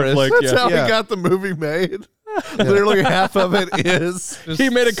footage of, forest. like, That's how Yeah. he got the movie made. Literally half of it is. He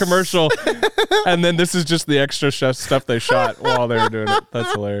made a commercial, and then this is just the extra stuff they shot while they were doing it.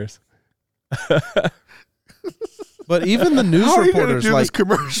 That's hilarious. But even the news How are you gonna reporters, do this like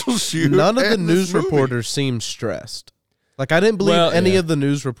commercial shoot? none of the and this news movie? reporters seemed stressed. Like I didn't believe Well, any yeah. of the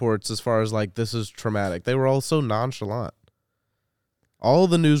news reports as far as like this is traumatic. They were all so nonchalant. All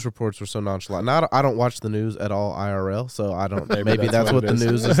of the news reports were so nonchalant. Now I don't watch the news at all IRL, so I don't. Maybe that's what it the is.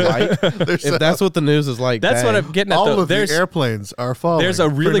 news is like. If that's what the news is like, That's dang. what I'm getting at. All Though. of the airplanes are falling. There's a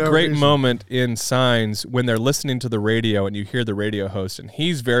for really no great reason. moment in Signs when they're listening to the radio and you hear the radio host, and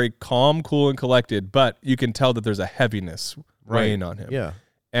he's very calm, cool, and collected, but you can tell that there's a heaviness weighing on him. Yeah.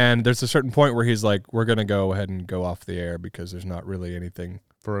 And there's a certain point where he's like, "We're gonna go ahead and go off the air because there's not really anything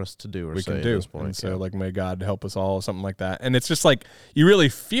For us to do or we say can at do." this point. And so, yeah. like, may God help us all, something like that. And it's just like you really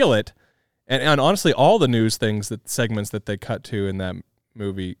feel it. And honestly, all the news segments that they cut to in that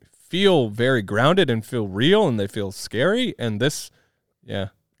movie feel very grounded and feel real, and they feel scary. And this, yeah,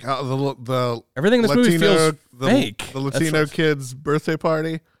 The everything in this movie feels fake. The Latino kid's birthday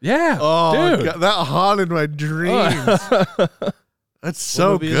party. Yeah, Oh, dude. God, that haunted my dreams. That's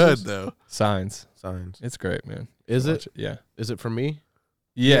so movie is good, this? though. Signs. Signs. It's great, man. Is Watch it? Yeah. Is it for me?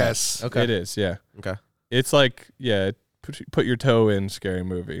 Yes. Okay. It is. Yeah. Okay. It's like, yeah, put your toe in scary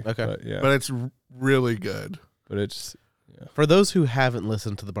movie. Okay. But, yeah. But it's really good. But it's For those who haven't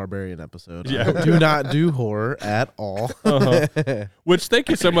listened to the Barbarian episode, Yeah. I do not do horror at all. which thank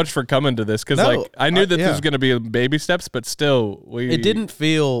you so much for coming to this because No, like I knew that yeah. this was going to be baby steps, but still It didn't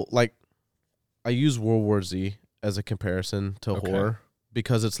feel like I use World War Z as a comparison to Okay. horror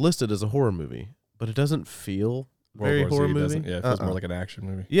because it's listed as a horror movie, but it doesn't feel World very War Z horror movie. doesn't- Yeah, it feels more like an action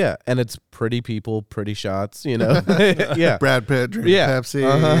movie. Yeah, and it's pretty people, pretty shots, you know. Yeah. Brad Pitt drinking Yeah. Pepsi.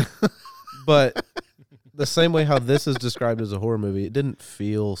 Uh-huh. But the same way how this is described as a horror movie, it didn't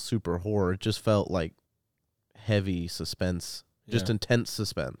feel super horror. It just felt like heavy suspense, just Yeah. intense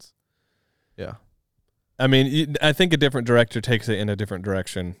suspense. Yeah. I mean, I think a different director takes it in a different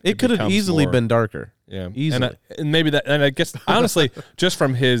direction. It could have becomes easily more- been darker. yeah, easily. and maybe that, and I guess honestly, just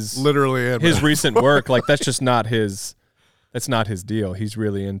from his Literally. and his recent work, like that's just not his. That's not his deal. He's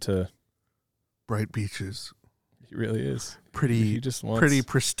really into. bright beaches. He really is. He Pretty, just wants. pretty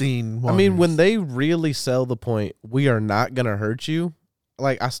pristine. I mean, when waters. they really sell the point, we are not going to hurt you,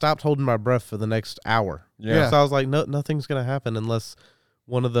 like I stopped holding my breath for the next hour. Yeah. So I was like, no, nothing's going to happen unless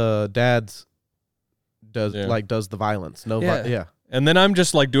one of the dads does the violence. No, Yeah. yeah. And then I'm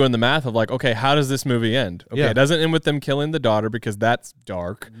just like doing the math of like, okay, how does this movie end? Okay, Yeah. it doesn't end with them killing the daughter because that's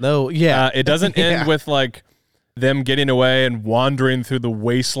dark. No, yeah. It doesn't end Yeah. with like them getting away and wandering through the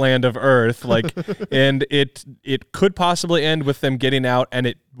wasteland of Earth. Like, and it could possibly end with them getting out and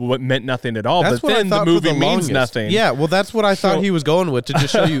it meant nothing at all. That's but what then I thought the for movie the means longest. nothing. Yeah, well, that's what I thought So- he was going with to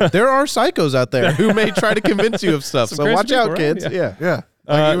just show you there are psychos out there who may try to convince you of stuff. Some So crazy watch out, people, right? kids. Yeah. Yeah.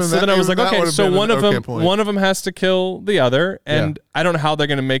 yeah. So then I was like, okay, would've so been one an of okay them, point. one of them has to kill the other, and I don't know how they're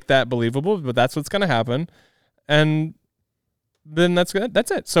going to make that believable, but that's what's going to happen, and then that's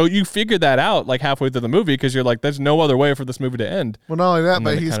it. So you figure that out like halfway through the movie because you're like, there's no other way for this movie to end. Well, not only that, And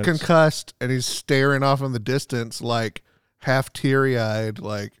but then it he's kinda concussed and he's staring off in the distance, like half teary-eyed,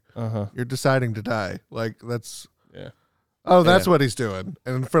 like you're deciding to die. Like that's Yeah. Oh, that's what he's doing.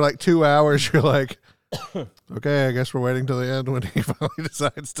 And for like 2 hours, you're like, okay, I guess we're waiting till the end when he finally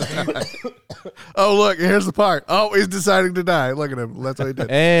decides to die. Oh, look, here's the part. Oh, he's deciding to die. Look at him. That's what he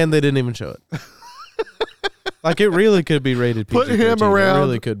did. And they didn't even show it. Like it really could be rated PG-13. Put him around. It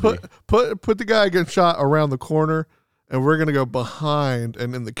really could be. Put the guy getting shot around the corner, and we're gonna go behind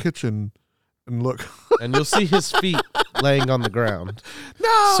and in the kitchen and look. And you'll see his feet laying on the ground.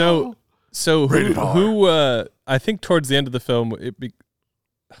 No. So Rated R. who I think towards the end of the film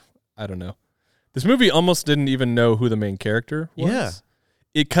I don't know. This movie almost didn't even know who the main character was.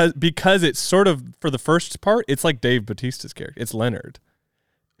 Yeah. Because it's sort of, for the first part, it's like Dave Bautista's character. It's Leonard.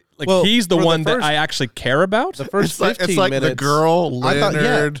 Like, Well, he's the for the one that first- I actually care about. The first it's like 15 minutes, the girl I thought-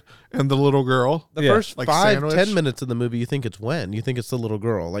 Leonard and the little girl. The Yeah. first Like 5-10 sandwich? minutes of the movie, you think it's Wen. You think it's the little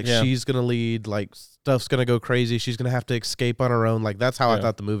girl. Like Yeah. she's gonna lead. Like stuff's gonna go crazy. She's gonna have to escape on her own. Like that's how I Yeah.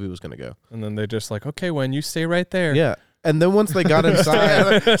 thought the movie was gonna go. And then they're just like, okay, when you stay right there. Yeah. And then once they got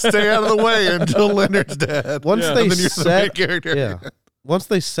inside, Stay out of the way until Leonard's dead. once Yeah. they And then you're the main set, character. yeah, once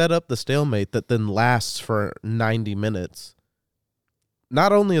they set up the stalemate that then lasts for 90 minutes.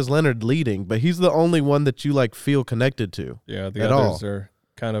 Not only is Leonard leading, but he's the only one that you like feel connected to. Yeah, the At others all. are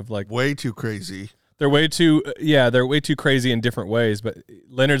kind of like, Way too crazy. they're way too crazy in different ways, but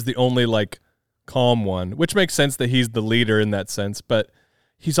Leonard's the only like calm one, which makes sense that he's the leader in that sense, but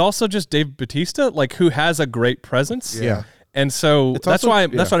he's also just Dave Bautista, like, who has a great presence. Yeah. And so It's that's also- why yeah.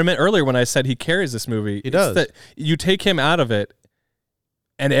 that's what I meant earlier when I said he carries this movie. He does. That you take him out of it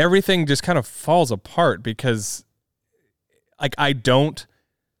and everything just kind of falls apart because like I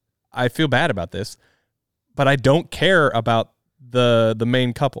feel bad about this, but I don't care about the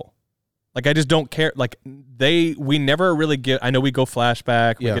main couple. Like I just don't care. Like we never really get, I know we go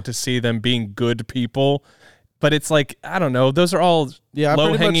flashback, we Yeah. get to see them being good people, but it's like, I don't know, those are all Yeah, I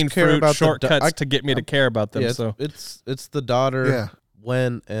pretty much low-hanging care fruit about the shortcuts to get me to care about them. Yeah, So it's the daughter, Yeah.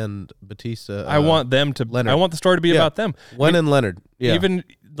 Wen and Bautista. I want them to. Leonard. I want the story to be Yeah. about them. Wen and Leonard. Yeah, Even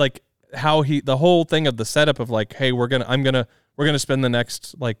like how the whole thing of the setup of like, hey, we're gonna spend the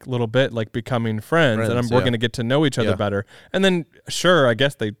next like little bit like becoming friends, and Friends, we're yeah. gonna get to know each other Yeah. better. And then sure, I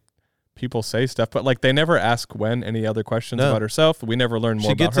guess people say stuff, but like they never ask Wen any other questions No. about herself. We never learn more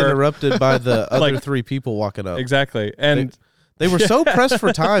she about gets her. interrupted by the other Like- 3 people walking up. Exactly, and They were so pressed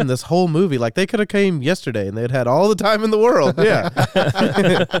for time this whole movie. Like they could have came yesterday and they'd had all the time in the world. Yeah.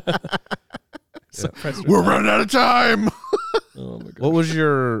 We're running out of time. oh my god, What was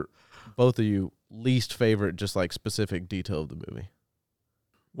your, both of you, least favorite, just like specific detail of the movie?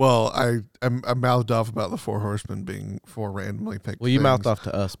 Well, I mouthed off about the 4 horsemen being 4 randomly picked. Well, you things, mouthed off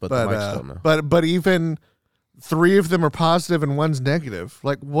to us, but the mics don't know. But even 3 of them are positive and 1's negative.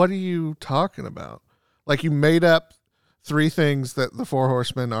 Like, what are you talking about? Like, you made up 3 things that the 4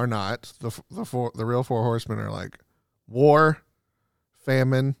 horsemen are not. The real 4 horsemen are like war,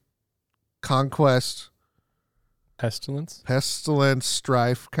 famine, conquest, pestilence. pestilence,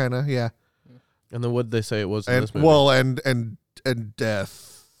 strife, kind of, yeah, And then what did they say it was in and this movie? well, and death.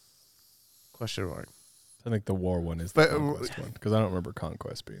 Question mark. I think the war one is But- the conquest one because I don't remember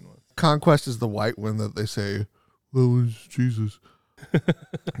conquest being one. Conquest is the white one that they say, well, it's Jesus.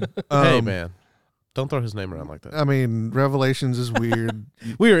 Hey, man. Don't throw his name around like that. I mean, Revelations is weird.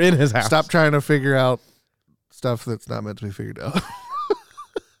 We were in his house. Stop trying to figure out stuff that's not meant to be figured out.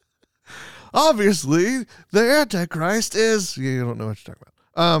 Obviously, the Antichrist is. Yeah, you don't know what you're talking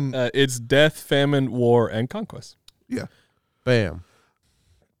about. It's death, famine, war, and conquest. Yeah, Bam.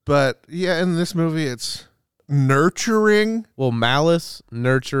 but yeah, in this movie, it's nurturing, Well, malice,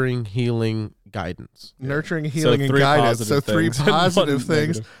 nurturing, healing, guidance. healing, and 3 guidance. positive So 3 things and 1 positive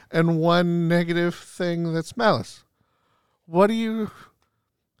things negative. and 1 negative thing that's malice. What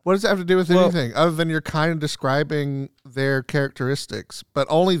does that have to do with Well- anything other than you're kind of describing their characteristics, but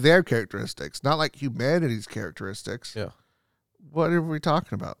only their characteristics, not like humanity's characteristics? Yeah. What are we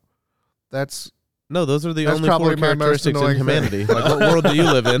talking about? No, those are the That's only probably 4 my most characteristics in annoying thing. humanity. Like, what world do you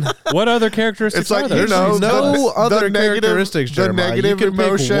live in? What other characteristics It's like, are there? you know, no other negative- characteristics, the Jeremiah. negative You can pick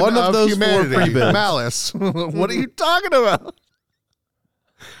emotion one of those 4 humanity. pre-builds. Malice. What are you talking about?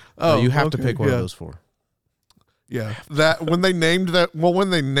 No, you have to okay, pick one yeah. of those 4. Yeah, that when they named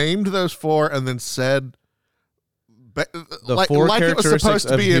those 4 and then said, like 4 it was supposed characteristics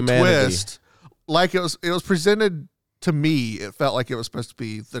to of be a humanity. twist, like it was presented to me. It felt like it was supposed to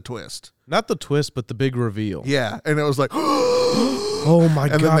be the twist. Not the twist, but the big reveal. Yeah, and it was like, Oh my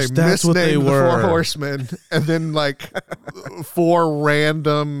and gosh, then they that's what they misnamed the were. 4 horsemen, and then like 4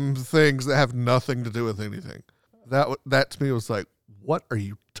 random things that have nothing to do with anything. That to me was like, what are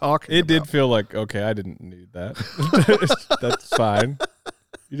you talking It about? did feel like, okay, I didn't need that. That's fine.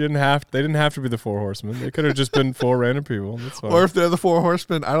 They didn't have to be the 4 horsemen. They could have just been 4 random people. That's fine. Or if they're the 4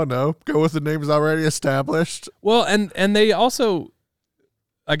 horsemen, I don't know. Go with the names already established. Well, and they also,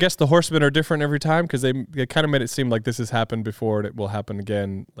 I guess the horsemen are different every time because they kind of made it seem like this has happened before and it will happen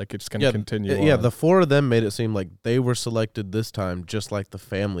again. Like it's going to continue. Yeah, on. the 4 of them made it seem like they were selected this time, just like the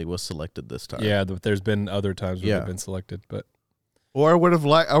family was selected this time. Yeah, there's been other times where they've been selected, but Or I would have,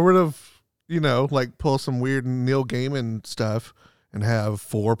 like pull some weird Neil Gaiman stuff and have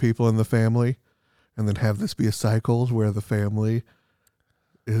 4 people in the family, and then have this be a cycle where the family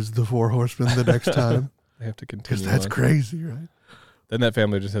is the 4 horsemen the next time. they have to continue. Because that's on. crazy, right? Then that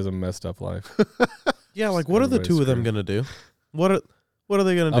family just has a messed up life. Yeah, like what are the 2 of them going to do? What are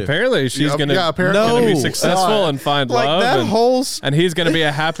they going to do? Apparently, she's going to No. be successful and find Like love. that and, whole and he's going to be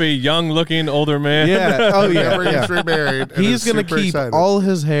a happy, young-looking older man. Yeah. Oh yeah. Never yeah. gets remarried. and He's is going to super keep excited. all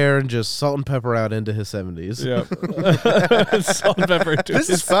his hair and just salt and pepper out into his 70s. Yeah. Salt and pepper to This is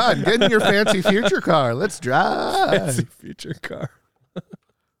his fun. Get in your fancy future car. Let's drive. fancy future car.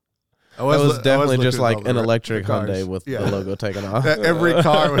 That was definitely just looking at like all an the electric cars. Hyundai with Yeah. the logo taken off. Every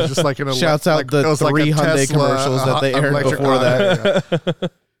car was just like an Shouts out the it was 3 a Hyundai Tesla, commercials that they aired electric before car. that. Yeah.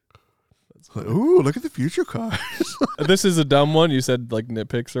 Like, ooh, look at the future cars. This is a dumb one. You said like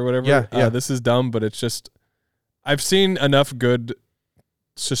nitpicks or whatever. Yeah, yeah. This is dumb, but it's just I've seen enough good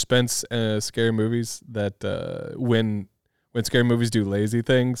suspense scary movies that when scary movies do lazy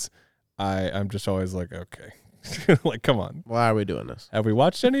things, I'm just always like, okay. Like, come on. Why are we doing this? Have we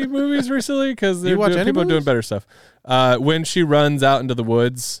watched any movies recently? Because You watch any people are doing movies? better stuff. When she runs out into the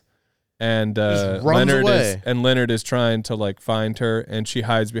woods and Just runs away. Leonard is trying to like find her, and she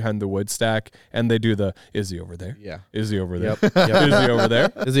hides behind the wood stack, and they do the "Is he over there? Yeah. Is he over there? Yep. Yep. Is he over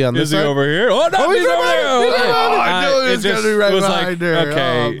there? Is he on this Is he side? over here? Oh no, he's over there! He's over there! I knew he was gonna be right behind her.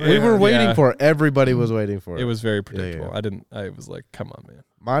 okay, Oh, We were waiting yeah. for it. Everybody was waiting for it. It was very Yeah, predictable. yeah. I was like, come on, man.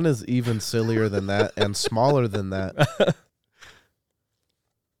 Mine is even sillier than that and smaller than that.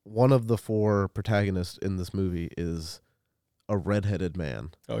 One of the 4 protagonists in this movie is a redheaded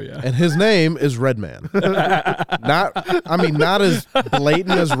man, Oh yeah. and his name is Redman. Not as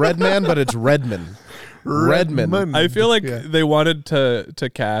blatant as Redman, but it's Redman. Redman. I feel like Yeah. they wanted to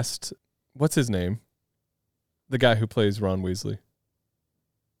cast what's his name, the guy who plays Ron Weasley,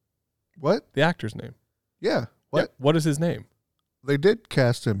 What? the actor's name. Yeah. What? Yeah, what is his name? They did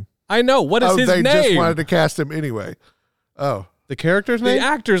cast him. I know. What is his they name? just wanted to cast him anyway. Oh. The character's the name?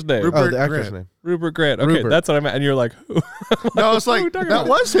 actor's name. Rupert Oh, the actor's Grant. name. Rupert Grant. Okay, Rupert. that's what I meant. And you're like, who? No, it's Who are we like, talking that about?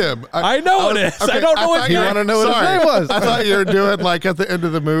 was him. I know it is. I don't know his thought name. You wanna know what his Sorry. name was? I thought you were doing like at the end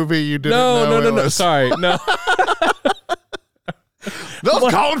of the movie. You didn't know. No. it was- Sorry, no. That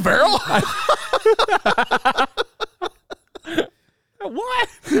was Colin Farrell. What?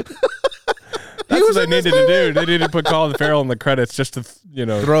 That's what they needed to do. They needed to put Colin Farrell in the credits just to,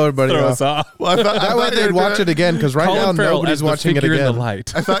 Throw everybody throw off. us off. Well, I thought That way you they'd were watch doing- it again, because right Colin now Farrell nobody's as the watching it figure in again. the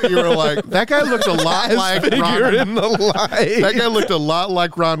light. I thought you were like, that guy looked a lot like Figure Ron. in the light. That guy looked a lot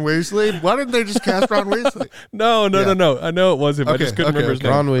like Ron Weasley. Why didn't they just cast Ron Weasley? No. I know it was him. I Okay, just couldn't okay, remember his okay.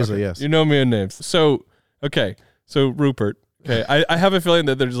 name. Ron Weasley, yes. You know me in names. So Rupert. Okay, I have a feeling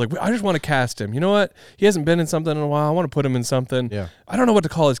that they're just like, I just want to cast him. You know what? He hasn't been in something in a while. I want to put him in something. Yeah. I don't know what to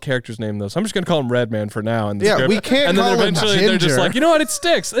call his character's name though, so I'm just gonna call him Redman for now. In the Yeah, script. we can't And then call him eventually they're just Ginger. like, you know what? It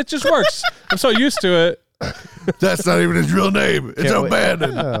sticks. It just works. I'm so used to it. That's not even his real name. It's Can't wait.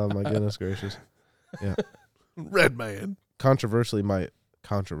 O'Bannon. Oh, my goodness gracious. Yeah. Red Man. Controversially,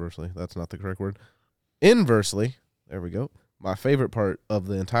 that's not the correct word. Inversely, there we go. My favorite part of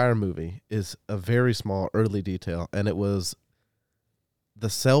the entire movie is a very small early detail, and it was the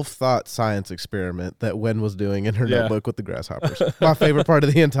self-thought science experiment that Wen was doing in her Yeah. notebook with the grasshoppers. My favorite part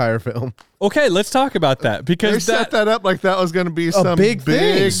of the entire film. Okay, let's talk about that They because set that up like that was going to be some big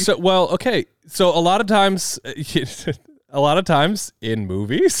thing. So, well, okay. So a lot of times in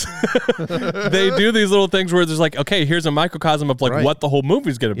movies, they do these little things where there's like, okay, here's a microcosm of like Right. what the whole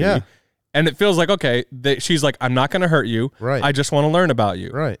movie's gonna be, Yeah. and it feels like okay, she's like, I'm not gonna hurt you. Right. I just want to learn about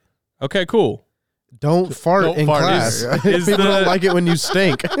you. Right. Okay, cool. Don't fart Don't in fart class. either, Is People the- don't like it when you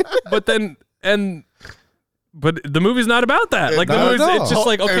stink. But then but the movie's not about that. Like the Not at movie's, all. it's just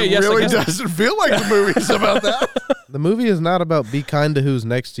like okay, it yes, really I guess. doesn't feel like the movie's about that. The movie is not about be kind to who's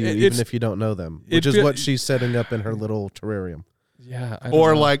next to you, It's- even if you don't know them, which is what she's setting up in her little terrarium. Yeah. I don't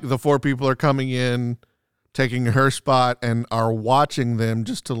Or know. like the 4 people are coming in, taking her spot, and are watching them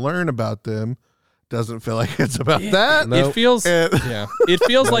just to learn about them. Doesn't feel like it's about that. No. It feels And- yeah. It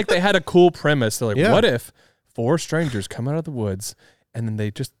feels like they had a cool premise. They're like, Yeah. what if 4 strangers come out of the woods and then they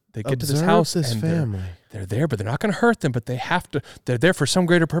get to this Observe house this and family. they're there, but they're not going to hurt them. But they're there for some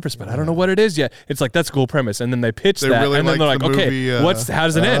greater purpose. But I don't know what it is yet. It's like that's a cool premise, and then they pitch They that, really and then they're like, like the okay, movie, how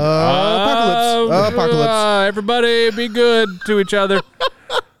does it end? Apocalypse. Apocalypse. Everybody be good to each other.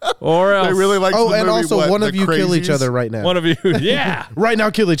 Or else They really like. Oh, the and movie, also what, one The of you kill each Crazies? other right now. one of you. Yeah. Right now,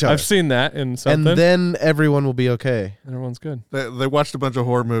 kill each other. I've seen that in something. and then everyone will be okay. Everyone's good. They watched a bunch of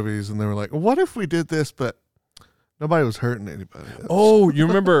horror movies and they were like, "What if we did this?" But nobody was hurting anybody. Oh, you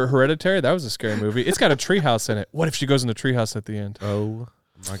remember Hereditary? That was a scary movie. It's got a treehouse in it. What if she goes in the treehouse at the end? Oh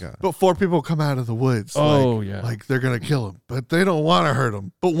my god. But 4 people come out of the woods. Oh, like, yeah. like they're gonna kill him, but they don't want to hurt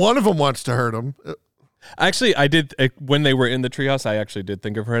him. But one of them wants to hurt him. Actually, I did when they were in the treehouse. I actually did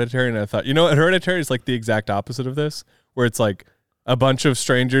think of Hereditary, and I thought, you know, what? Hereditary is like the exact opposite of this, where it's like a bunch of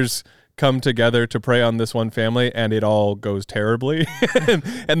strangers come together to prey on this one family, and it all goes terribly.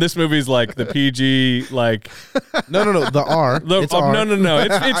 and this movie's like the PG, like No, the R. It's R. no,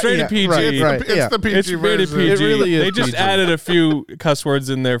 it's rated Yeah, PG. right. It's Yeah. the PG It's rated version. PG. It really is They just PG. added a few cuss words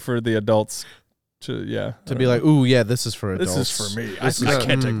in there for the adults. To be like, ooh, yeah, this is for adults. this is for me. I This is-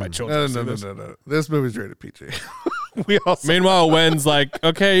 can't take my children. No, to see this. no. This movie's rated PG. we also Meanwhile, Wen's like,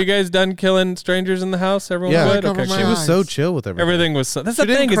 okay, you guys done killing strangers in the house? Everyone Yeah. good? Cover Okay, my She cool. was so chill with everything. Everything was so, that's She the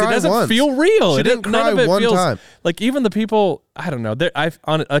thing, didn't is it cry doesn't once. feel real. She didn't none of cry it one feels time. like even the people, I don't know.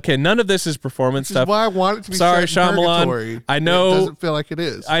 Okay, none of this is performance This is stuff. why I want it to be Sorry, set in Shyamalan. purgatory. I know- It doesn't feel like it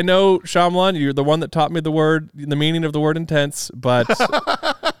is. I know, Shyamalan, you're the one that taught me the meaning of the word intense, but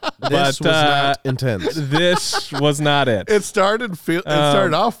This was not intense. this was not it. It started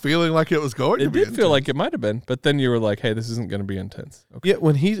off feeling like it was going to It be. did feel like it might have been, but then you were like, hey, this isn't going to be intense. Okay. Yeah,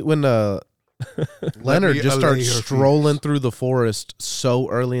 when Leonard me just allay starts your strolling through the forest so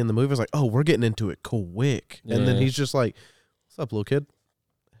early in the movie, I was like, oh, we're getting into it quick. And then Yeah. he's just like, what's up, little kid?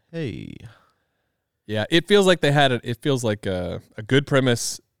 Hey. Yeah, it feels like they had it. It feels like a good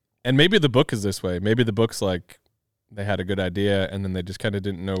premise, and maybe the book is this way. Maybe the book's like they had a good idea, and then they just kind of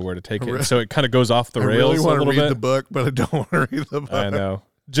didn't know where to take it, so it kind of goes off the I rails really a want to little read bit. the book, but I don't want to read the book. I know,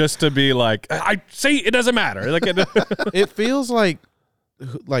 just to be like, I see, it doesn't matter. Like, It feels like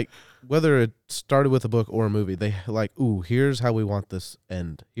whether it started with a book or a movie, they like, ooh, here's how we want this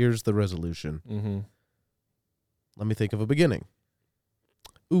end. Here's the resolution. mm-hmm. Let me think of a beginning.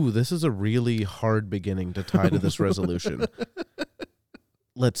 Ooh, this is a really hard beginning to tie to this resolution.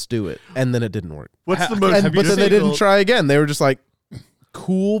 Let's do it. And then it didn't work. What's the Ha- most? have But you then they seen- didn't try again. They were just like,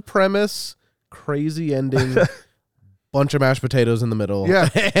 cool premise, crazy ending, bunch of mashed potatoes in the middle. Yeah.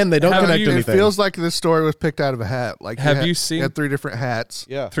 And they don't Have connect you- It anything. feels like this story was picked out of a hat. Like, Have had, you seen- You had 3 different hats.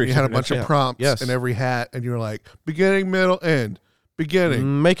 yeah. You had a different- bunch yeah. of prompts Yes. in every hat, and you were like, beginning, middle, end.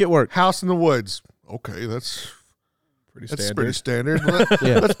 Beginning, Make it work. house in the woods. Okay, that's pretty pretty standard. standard.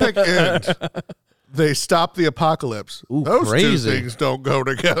 Yeah. Let's pick end. They stop the apocalypse. Ooh, Those crazy. 2 things don't go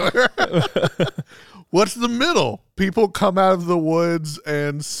together. What's the middle? People come out of the woods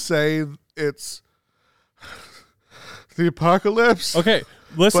and say it's the apocalypse. Okay,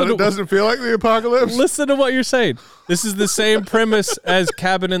 listen. But it doesn't feel like the apocalypse. Listen to what you're saying. This is the same premise as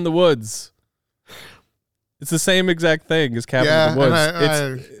Cabin in the Woods. It's the same exact thing as Cabin in the Woods.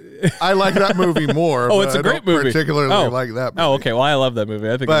 and I like that movie more. Oh, but it's a I great don't movie. Particularly Oh. like that movie. Oh, okay. Well, I love that movie.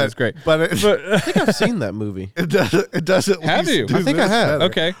 I think it But was great. But it, I think I've seen that movie. it doesn't. It doesn't. Have you? I think I have.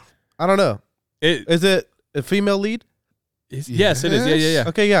 Okay. I don't know. Is it a female lead? Yes, it is. Yeah.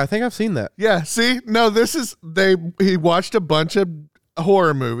 Okay, yeah, I think I've seen that. Yeah. See, no, this is He watched a bunch of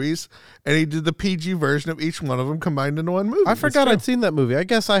horror movies, and he did the PG version of each one of them combined into one movie. I forgot true. I'd seen that movie. I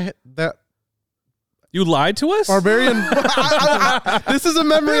guess that You lied to us? Barbarian. This is a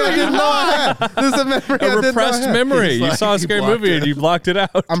memory I didn't know I had. This is a memory I A didn't know I repressed had. memory. He's You like, saw a he scary blocked movie it. and you blocked it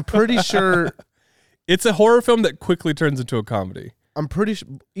out. I'm pretty sure. It's a horror film that quickly turns into a comedy. I'm pretty sure.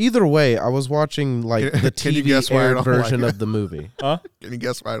 Either way, I was watching like the Can you guess TV why I aired don't version like it? of the movie. Huh? Can you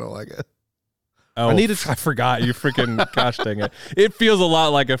guess why I don't like it? Oh, I needed- I forgot. You freaking gosh dang it! It feels a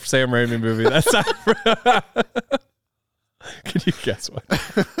lot like a Sam Raimi movie. That's not. Can you guess what?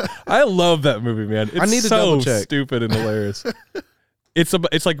 I love that movie, man. It's I need to so double check. stupid and hilarious.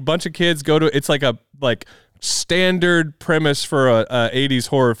 It's like a bunch of kids go to. It's like a standard premise for a 80s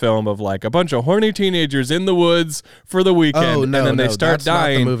horror film of like a bunch of horny teenagers in the woods for the weekend, Oh, no, and then they no, start that's not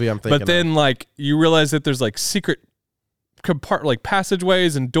the dying. movie I'm thinking but then like you realize that there's like secret like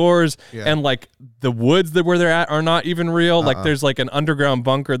passageways and doors, Yeah. and like the woods where they're at are not even real. Like there's like an underground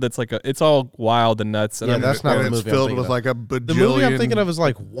bunker that's like it's all wild and nuts. And Yeah, I'm- that's not and the it's movie I'm filled thinking with of. like a bajillion. The movie I'm thinking of is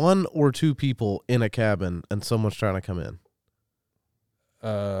like 1 or 2 people in a cabin and someone's trying to come in.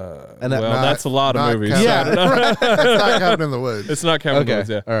 And well, Not- that's a lot of not movies. Cabin- Yeah. I don't know. It's not Cabin in the Woods. It's not Cabin in the Woods,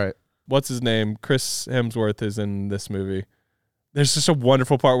 yeah. All right. What's his name? Chris Hemsworth is in this movie. There's just a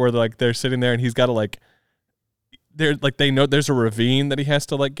wonderful part where like they're sitting there and he's got to like, they're like they know there's a ravine that he has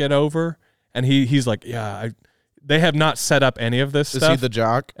to like get over, and he's like, yeah, they have not set up any of this Is stuff. he the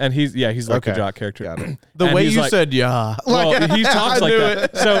jock? And he's like the Okay. jock character. Got it. The And way he's you like- said yeah. Well, he talks I like knew that.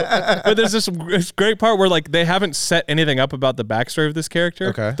 it. So, but there's this great part where like they haven't set anything up about the backstory of this character.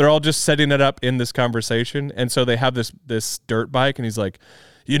 Okay. They're all just setting it up in this conversation, and so they have this dirt bike, and he's like,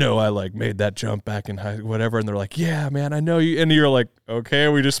 you know, I like made that jump back in high whatever, and they're like, yeah, man, I know you, and you're like, okay,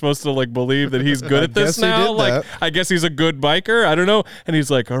 are we just supposed to like believe that he's good at this guess he now? did Like, that. I guess he's a good biker. I don't know, and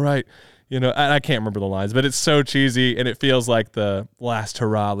he's like, all right. You know, I can't remember the lines, but it's so cheesy, and it feels like the last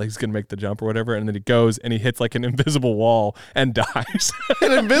hurrah, like he's gonna make the jump or whatever, and then he goes and he hits like an invisible wall and dies.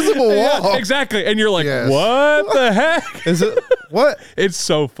 An invisible Yeah, wall. exactly, and you're like, Yes. what the heck? Is it what? It's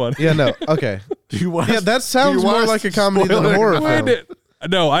so funny. Yeah, no. Okay. Do you want? Yeah, that sounds more like a comedy than a horror Wind film. it.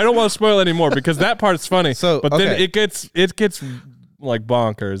 No, I don't want to spoil anymore because that part's funny. So, but then okay. it gets like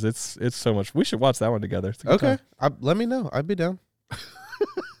bonkers. It's so much. We should watch that one together. It's a good Okay. time. Let me know. I'd be down.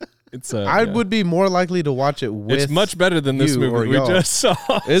 It's I yeah. would be more likely to watch it with. It's much better than this you or movie we y'all. just saw.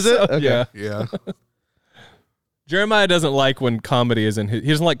 Is it? So, Okay. Yeah. Yeah. Jeremiah doesn't like when comedy is in his. He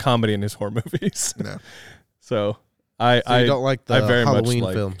doesn't like comedy in his horror movies. No. So I So you don't like the I very much Halloween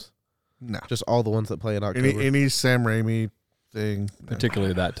like- films, No. just all the ones that play in October. Any Sam Raimi thing. No.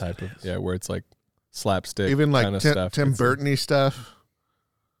 particularly that type of where it's like slapstick Even like kind of Tim, stuff. Tim It's- Burton-y stuff.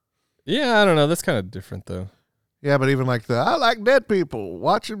 Yeah, I don't know. That's kind of different though. Yeah, but even like I like dead people.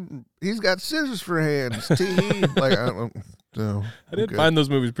 Watch him. He's got scissors for hands. Tee. Like I don't know. I didn't find those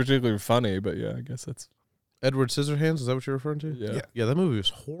movies particularly funny, but yeah, I guess that's Edward Scissorhands, is that what you're referring to? yeah. Yeah, that movie was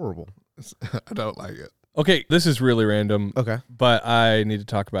horrible. I don't like it. Okay, this is really random, Okay. but I need to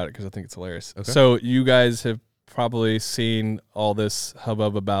talk about it because I think it's hilarious. Okay. So you guys have probably seen all this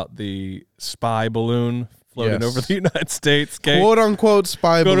hubbub about the spy balloon floating Yes. over the United States. Okay. Quote unquote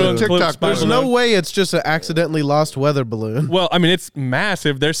spy Quote balloon. unquote TikTok spy There's balloon. no way it's just an accidentally lost weather balloon. Well, I mean, it's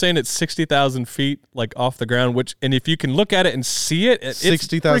massive. They're saying it's 60,000 feet, like off the ground. And if you can look at it and see it, it's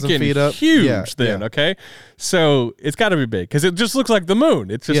 60,000 freaking feet up? huge. Yeah, Then, yeah. okay, so it's got to be big because it just looks like the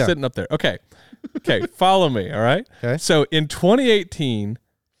moon. It's just Yeah. sitting up there. Okay, follow me. All right. Okay. So in 2018,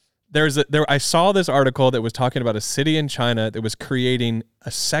 I saw this article that was talking about a city in China that was creating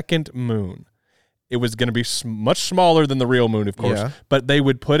a second moon. It was going to be much smaller than the real moon, of course, Yeah. but they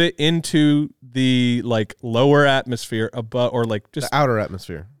would put it into the like lower atmosphere above, or like just The outer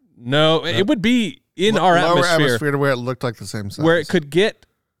atmosphere. no, it would be in our Lower atmosphere, to where it looked like the same size. where it could get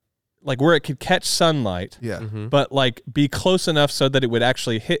like where it could catch sunlight, Yeah. Mm-hmm. but like be close enough so that it would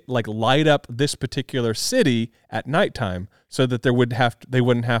actually hit like light up this particular city at nighttime, so that they wouldn't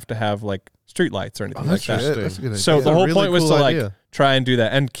have to have like street lights or anything like that. That's a good idea. So That's the a whole really point was cool to like idea. try and do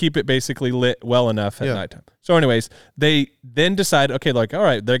that and keep it basically lit well enough at Yeah. nighttime. So anyways, they then decide, okay, like, all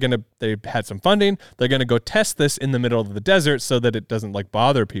right, they had some funding. They're going to go test this in the middle of the desert so that it doesn't like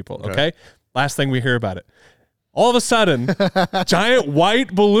bother people. Okay. Last thing we hear about it. All of a sudden, giant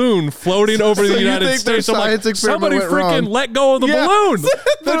white balloon floating over So the you United think their States. I'm like, science experiment somebody went freaking wrong. let go of the Yeah. balloon.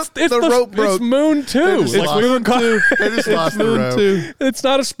 The rope broke. It's Moon 2. just Like, lost we it. would call- They just lost the rope. It's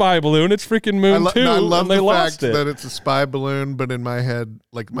not a spy balloon. It's freaking Moon 2. I love and they the lost fact it. that it's a spy balloon, but in my head,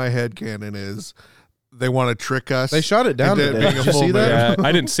 like my head canon is they want to trick us. They shot it down into today. being a Did you full see that? Yeah,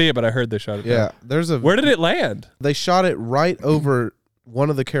 I didn't see it, but I heard they shot it. Yeah. down. There's a Where did it land? they shot it right over one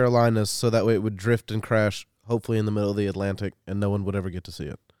of the Carolinas so that way it would drift and crash, hopefully in the middle of the Atlantic, and no one would ever get to see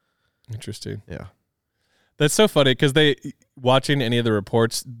it. Interesting. Yeah. That's so funny because watching any of the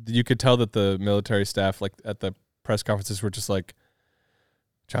reports, you could tell that the military staff, like at the press conferences, were just like,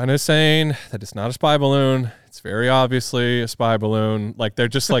 China is saying that it's not a spy balloon. It's very obviously a spy balloon. Like they're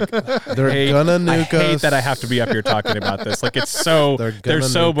just like, They're gonna nuke I hate us. that I have to be up here talking about this. Like it's so They're they're gonna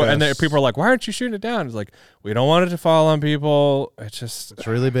so nuke and us. people are like, why aren't you shooting it down? It's like we don't want it to fall on people. It's just It's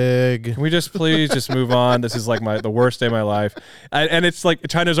really big. can we just please just move on? This is like the worst day of my life. And it's like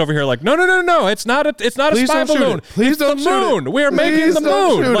China's over here like, no, it's not a Please spy don't shoot balloon. it. Please it's don't the shoot it. moon. We are making Please the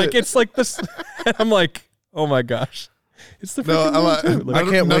don't moon. shoot Like it. it's like this. And I'm like, oh my gosh, it's the No, freaking I'm moon too. I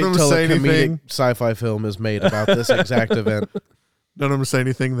Like, can't none wait of them till say a comedic anything. sci-fi film is made about this exact event. None of them say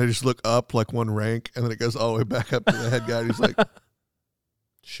anything. They just look up like one rank, and then it goes all the way back up to the head guy. And he's like,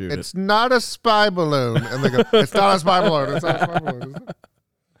 Shoot "It's not a spy balloon," and they go, "It's not a spy balloon. It's not a spy balloon."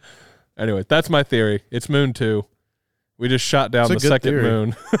 anyway, that's my theory. It's Moon 2. We just shot down It's the a good second theory.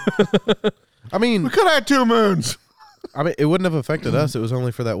 moon. I We mean, could have had two moons. it wouldn't have affected us. It was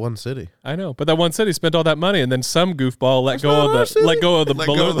only for that one city. I know, but that one city spent all that money, and then some goofball let That's not our go city. of the Let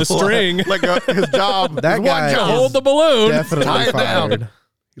go balloon, of the string, Like his job. That his guy one job. is- hold the balloon. Definitely Tie it down. fired.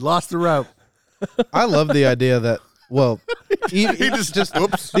 He lost the rope. I love the idea that. Well, He just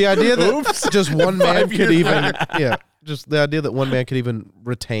oops. the idea that just one man could even just the idea that one man could even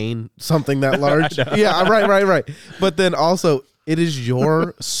retain something that large. Yeah, right. But then also, it is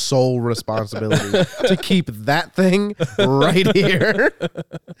your sole responsibility to keep that thing right here.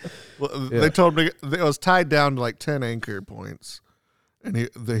 Well, they told me it was tied down to like 10 anchor points, and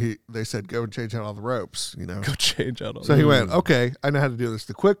they said go and change out all the ropes. Go change out all. So he went, okay, I know how to do this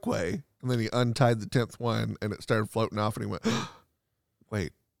the quick way, and then he untied the 10th one, and it started floating off, and he went,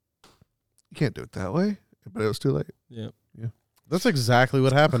 wait, you can't do it that way. But it was too late. Yeah. That's exactly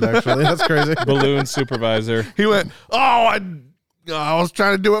what happened, actually. That's crazy. Balloon supervisor. He went, I was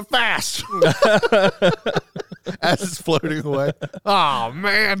trying to do it fast. As it's floating away. Oh,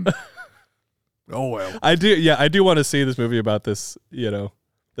 man. Oh, well. I do want to see this movie about this,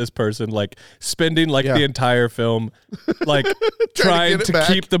 this person like spending like the entire film like trying to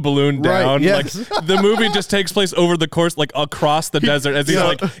keep the balloon down. Right, yes. Like the movie just takes place over the course, like across the desert as he's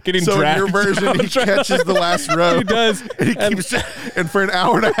like getting dragged. In your version, he catches the last rope. He does. And he keeps, and for an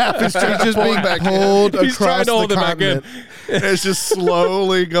hour and a half, he's trying to just pull being it back pulled in. He's trying across to hold the it back in. continent. And it's just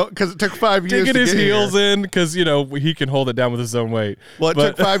slowly go because it took 5 years Digging to his get heels here. in because he can hold it down with his own weight. Well, it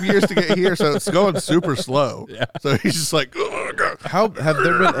took 5 years to get here, so it's going super slow. Yeah. So he's just like, oh, God. How have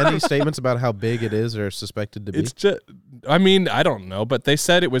there been any statements about how big it is or suspected to be? It's just, I don't know, but they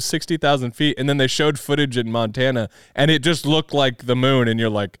said it was 60,000 feet, and then they showed footage in Montana, and it just looked like the moon, and you're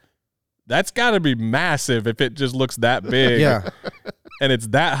like, that's got to be massive if it just looks that big. Yeah. And it's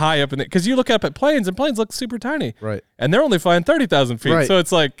that high up in it. Because you look up at planes, and planes look super tiny. Right. And they're only flying 30,000 feet. Right. So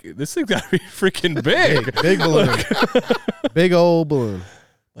it's like, this thing's got to be freaking big. Big balloon. Big old balloon.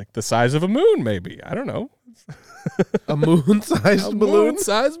 Like the size of a moon, maybe. I don't know. A moon-sized balloon?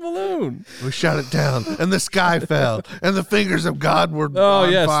 Moon-sized balloon. We shot it down, and the sky fell, and the fingers of God were Oh,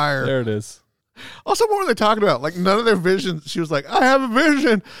 on yes. fire. There it is. Also, what were they talking about? Like, none of their visions. She was like, I have a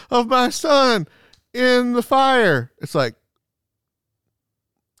vision of my son in the fire. It's like,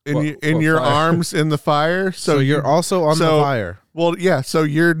 in What your fire? arms in the fire. So you're also on the fire. Well, yeah. So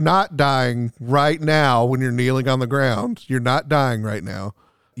you're not dying right now when you're kneeling on the ground. You're not dying right now.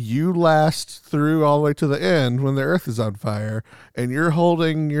 You last through all the way to the end when the earth is on fire, and you're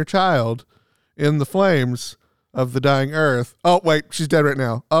holding your child in the flames of the dying earth. Oh, wait, she's dead right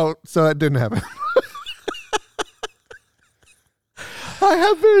now. Oh, so that didn't happen. I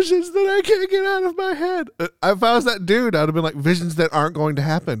have visions that I can't get out of my head. If I was that dude, I'd have been like, visions that aren't going to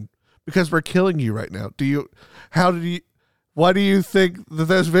happen because we're killing you right now. Why do you think that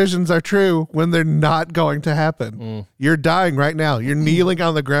those visions are true when they're not going to happen? You're dying right now. You're kneeling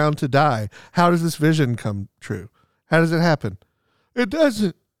on the ground to die. How does this vision come true? How does it happen? It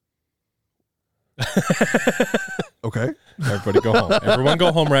doesn't. Okay. Everybody go home. Everyone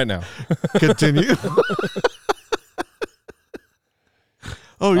go home right now. Continue.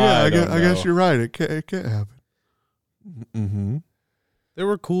 Oh yeah, I I don't guess know. you're right. It can't happen. Mm-hmm. There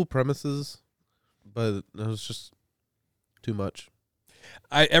were cool premises, but it was just too much.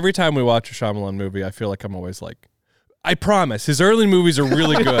 Every time we watch a Shyamalan movie, I feel like I'm always like, I promise, his early movies are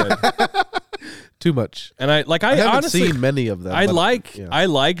really good. Too much. And I haven't honestly seen many of them. I but, like yeah. I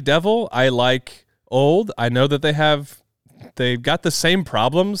like Devil. I like Old. I know that they've got the same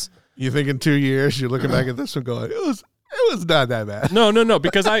problems. You think in 2 years you're looking back at this one going, it was not that bad. No,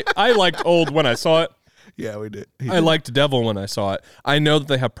 because I liked Old when I saw it. Yeah, we did. I liked Devil when I saw it. I know that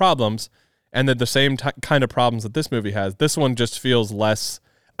they have problems, and that the same kind of problems that this movie has. This one just feels less.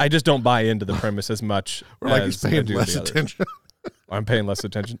 I just don't buy into the premise as much. Or like as he's I paying do less the others. attention. I'm paying less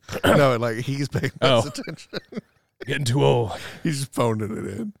attention. No, like he's paying less attention. Getting too old. He's just phoning it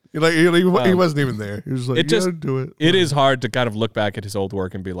in. He wasn't even there. He was like, It just "You gotta do it." It is hard to kind of look back at his old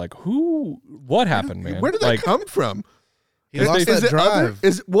work and be like, what happened, man? Where did that come from? He lost that drive.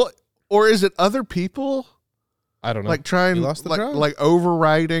 Or is it other people I don't know. like trying He lost the drive. like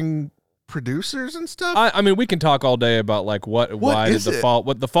overriding producers and stuff? I mean, we can talk all day about like why did is the it? fall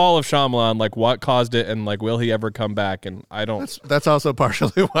of Shyamalan, like what caused it, and like will he ever come back? And I don't. That's also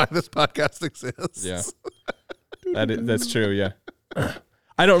partially why this podcast exists. Yeah, that's true. Yeah,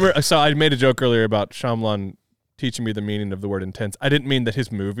 I don't. So I made a joke earlier about Shyamalan teaching me the meaning of the word intense. I didn't mean that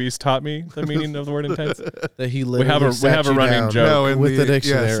his movies taught me the meaning of the word intense. That he We have a running joke. No, in with the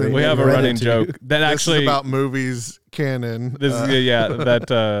dictionary. yes, in We have a read it running to joke you. that this actually is about movies canon. This is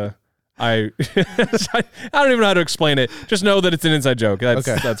that I I don't even know how to explain it. Just know that it's an inside joke.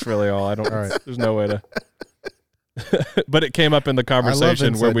 That's really all. I don't. All right. There's no way to. But it came up in the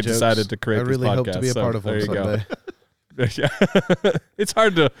conversation where we decided to create I really this podcast. hope to be a so part of there one you someday. go. Yeah. It's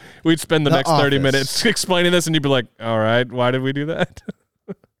hard to. We'd spend the The next 30 Office. minutes explaining this, and you'd be like, "All right, why did we do that?"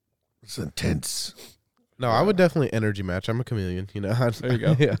 It's intense. No, I would definitely energy match. I'm a chameleon, you know. There you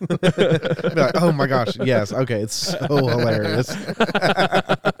go. Yeah. Be like, oh my gosh, yes. Okay, it's so hilarious.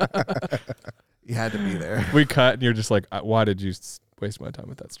 You had to be there. We cut, and you're just like, why did you waste my time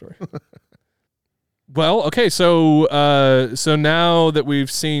with that story? Well, okay, so now that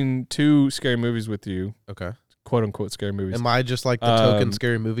we've seen 2 scary movies with you, Okay. quote unquote scary movies, Am I just like the token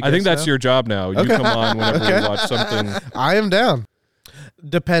scary movie guy? I think that's your job now. You Okay. come on whenever Okay. we watch something. I am down.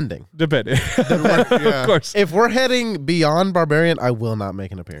 Depending. Depending. Yeah. Of course. If we're heading beyond Barbarian, I will not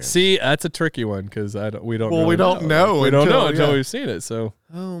make an appearance. See, that's a tricky one because we don't. Well, really we don't know We don't know until- until yeah. we've seen it. So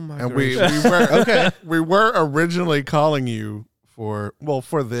Oh my And gosh. we were Okay. We were originally calling you for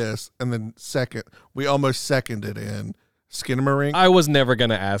this, and then we almost seconded in Skinamarink. I was never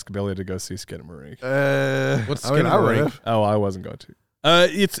gonna ask Billy to go see Skinamarink. What's I mean, I Skinamarink? would've. Oh, I wasn't going to.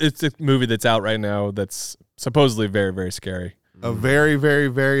 It's a movie that's out right now that's supposedly very, very scary. A very, very,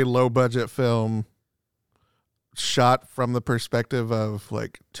 very low budget film shot from the perspective of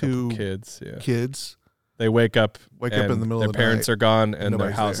like 2 Kids, yeah. kids. They wake up Wake up in the middle their of the parents night. are gone and their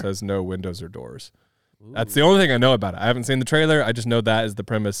Nobody's house there. has no windows or doors. Ooh. That's the only thing I know about it. I haven't seen the trailer. I just know that is the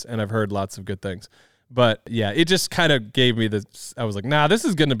premise, and I've heard lots of good things. But yeah, it just kind of gave me this. I was like, nah, this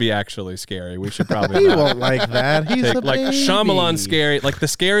is going to be actually scary. We should probably He not won't like that. He's take, a like baby. Shyamalan scary. Like the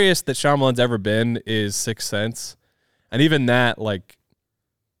scariest that Shyamalan's ever been is Sixth Sense, and even that, like,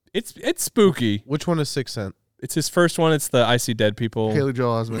 it's spooky. Which one is Sixth Sense? It's his first one. It's the I See Dead People. Haley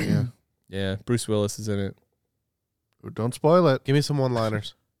Joel Osment, yeah. Yeah, Bruce Willis is in it. Don't spoil it. Give me some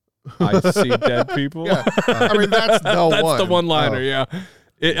one-liners. I See Dead People. Yeah. I mean, that's the That's one. the one-liner. Oh. Yeah.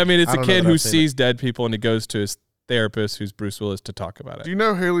 I mean, it's I a don't know kid that who I've seen sees dead people and he goes to his therapist, who's Bruce Willis, to talk about it. Do you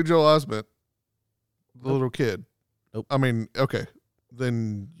know Haley Joel Osment? The little kid. Nope. I mean, okay.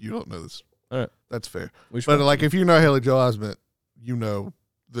 Then you don't know this. All right. That's fair. We should But watch like, it. if you know Haley Joel Osment, you know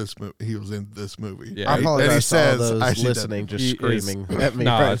this movie. He was in this movie. Yeah. I Right? apologize And he to all says, those "I see listening just He is- screaming at me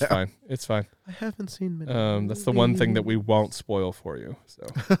no, right it's now. fine. It's fine. I haven't seen many That's the one thing that we movies. won't spoil for you. So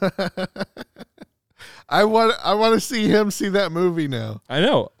I want to see him see that movie now. I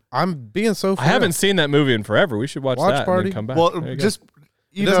know I'm being so I haven't seen that movie in forever. We should watch Watch that party? and then come back. Well, There you go. just It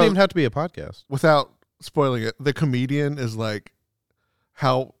you doesn't know, even have to be a podcast. without spoiling it, the comedian is like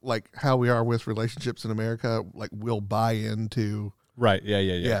how we are with relationships in America. Like we'll buy into right.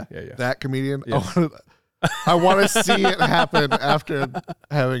 Yeah. that comedian. Yes. I want to see it happen after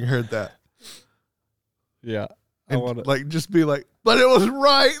having heard that. Yeah. I And want to. like just be like, but it was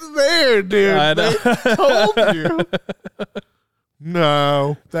right there, dude. I know. They told you.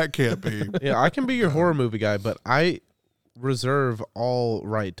 No, that can't be. Yeah, I can be your horror movie guy, but I reserve all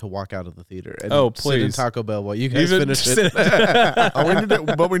right to walk out of the theater and Oh, sit in please. Taco Bell while you guys Even finish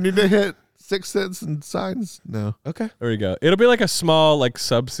it. We need to hit Sixth Sense and Signs. No. Okay. There we go. It'll be like a small like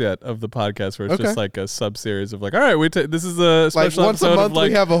subset of the podcast where it's Okay. just like a sub series of like, all right, this is a Like special once a episode month of like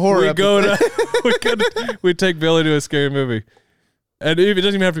we have a horror we go episode. to we take Billy to a scary movie. And it doesn't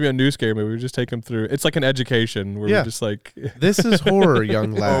even have to be a new scary movie. We just take him through. It's like an education where Yeah. we're just like, This is horror,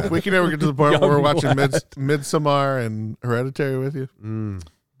 young Well, lad. if we can ever get to the point where we're Young watching lad. Midsommar and Hereditary with you.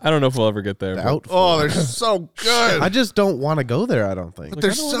 I don't know if we'll ever get there. The but- outfit. Oh, they're so good. I just don't want to go there, I don't think. But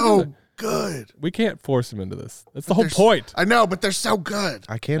they're I don't so wanna do good. We can't force him into this. That's the whole They're s- point. I know, but they're so good.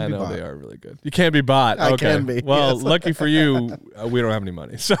 I can I be know bought. they are really good. You can't be bought. I Okay. can be, Well, yes. lucky for you, we don't have any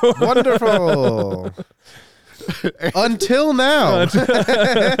money. So Wonderful. Until now.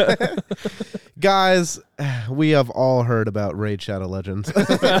 Guys, we have all heard about Raid Shadow Legends. We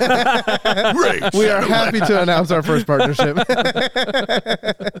are happy to announce our first partnership.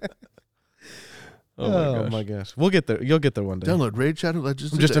 oh my gosh. We'll get there. You'll get there one day. Download Raid Shadow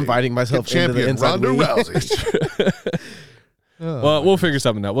Legends. I'm just today. inviting myself Get into the champion inside Ronda league. Rousey. Oh. Well, we'll figure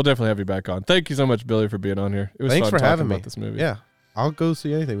something out. We'll definitely have you back on. Thank you so much, Billy, for being on here. It was Thanks fun for having talking me. about this movie. Yeah. I'll go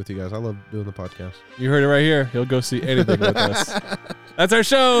see anything with you guys. I love doing the podcast. You heard it right here. He'll go see anything with us. That's our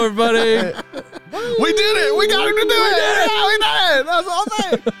show, everybody. We did it. We got him to do it. We did it. That's all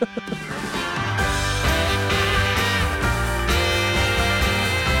thing.